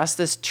it's just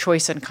this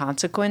choice and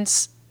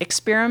consequence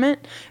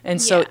experiment,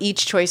 and so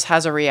each choice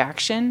has a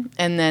reaction,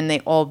 and then they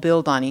all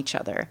build on each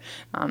other,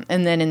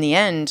 and then in the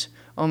end,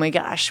 oh my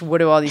gosh, what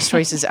do all these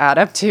choices add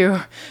up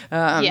to?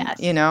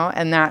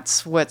 And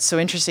that's what's so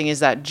interesting, is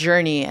that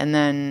journey, and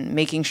then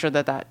making sure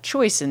that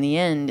choice in the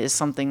end is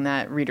something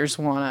that readers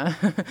want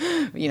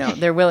to,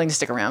 they're willing to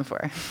stick around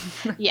for.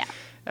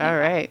 All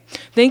right.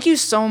 Thank you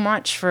so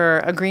much for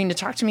agreeing to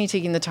talk to me,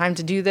 taking the time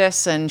to do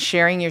this, and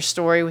sharing your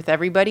story with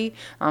everybody.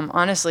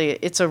 Honestly,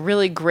 it's a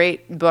really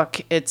great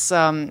book. It's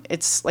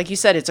like you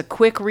said, it's a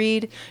quick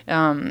read,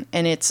 and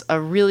it's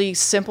a really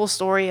simple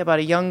story about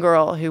a young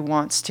girl who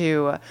wants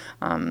to,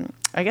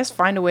 I guess,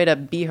 find a way to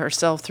be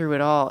herself through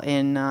it all,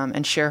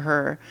 and share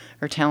her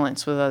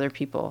talents with other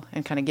people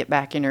and kind of get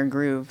back in her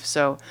groove.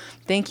 So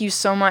thank you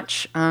so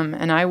much.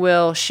 And I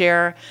will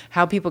share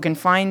how people can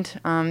find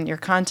your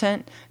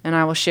content, and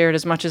I will share it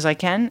as much as I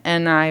can.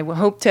 And I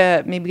hope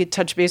to maybe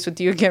touch base with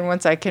you again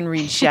once I can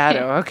read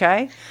Shadow,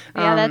 okay?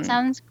 That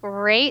sounds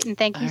great. And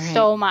thank you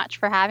so much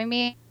for having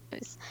me. It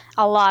was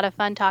a lot of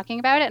fun talking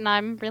about it, and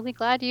I'm really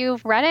glad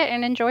you've read it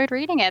and enjoyed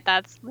reading it.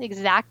 That's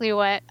exactly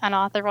what an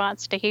author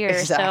wants to hear.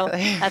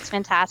 Exactly. So that's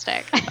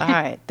fantastic. All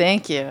right.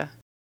 Thank you.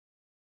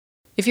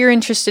 If you're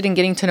interested in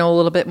getting to know a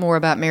little bit more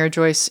about Mere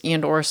Joyce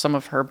and or some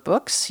of her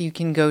books, you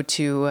can go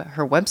to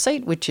her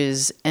website, which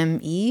is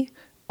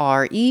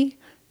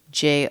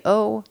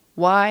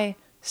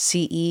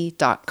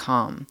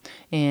merejoyce.com.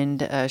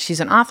 And she's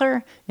an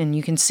author, and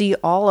you can see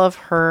all of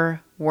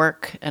her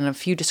work and a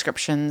few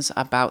descriptions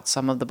about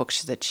some of the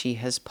books that she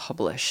has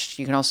published.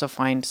 You can also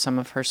find some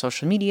of her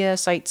social media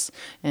sites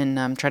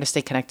and try to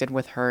stay connected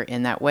with her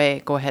in that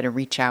way. Go ahead and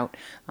reach out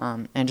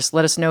and just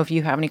let us know if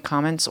you have any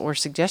comments or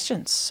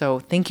suggestions. So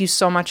thank you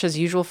so much, as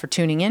usual, for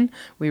tuning in.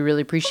 We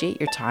really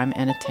appreciate your time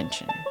and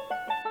attention.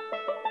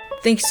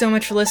 Thanks so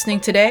much for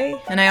listening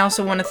today, and I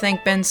also want to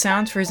thank Ben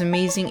Sounds for his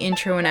amazing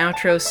intro and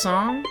outro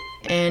song.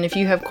 And if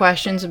you have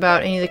questions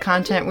about any of the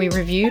content we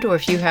reviewed, or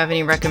if you have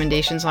any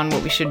recommendations on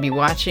what we should be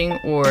watching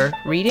or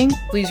reading,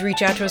 please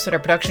reach out to us at our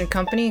production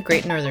company,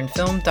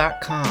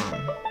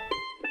 greatnorthernfilm.com.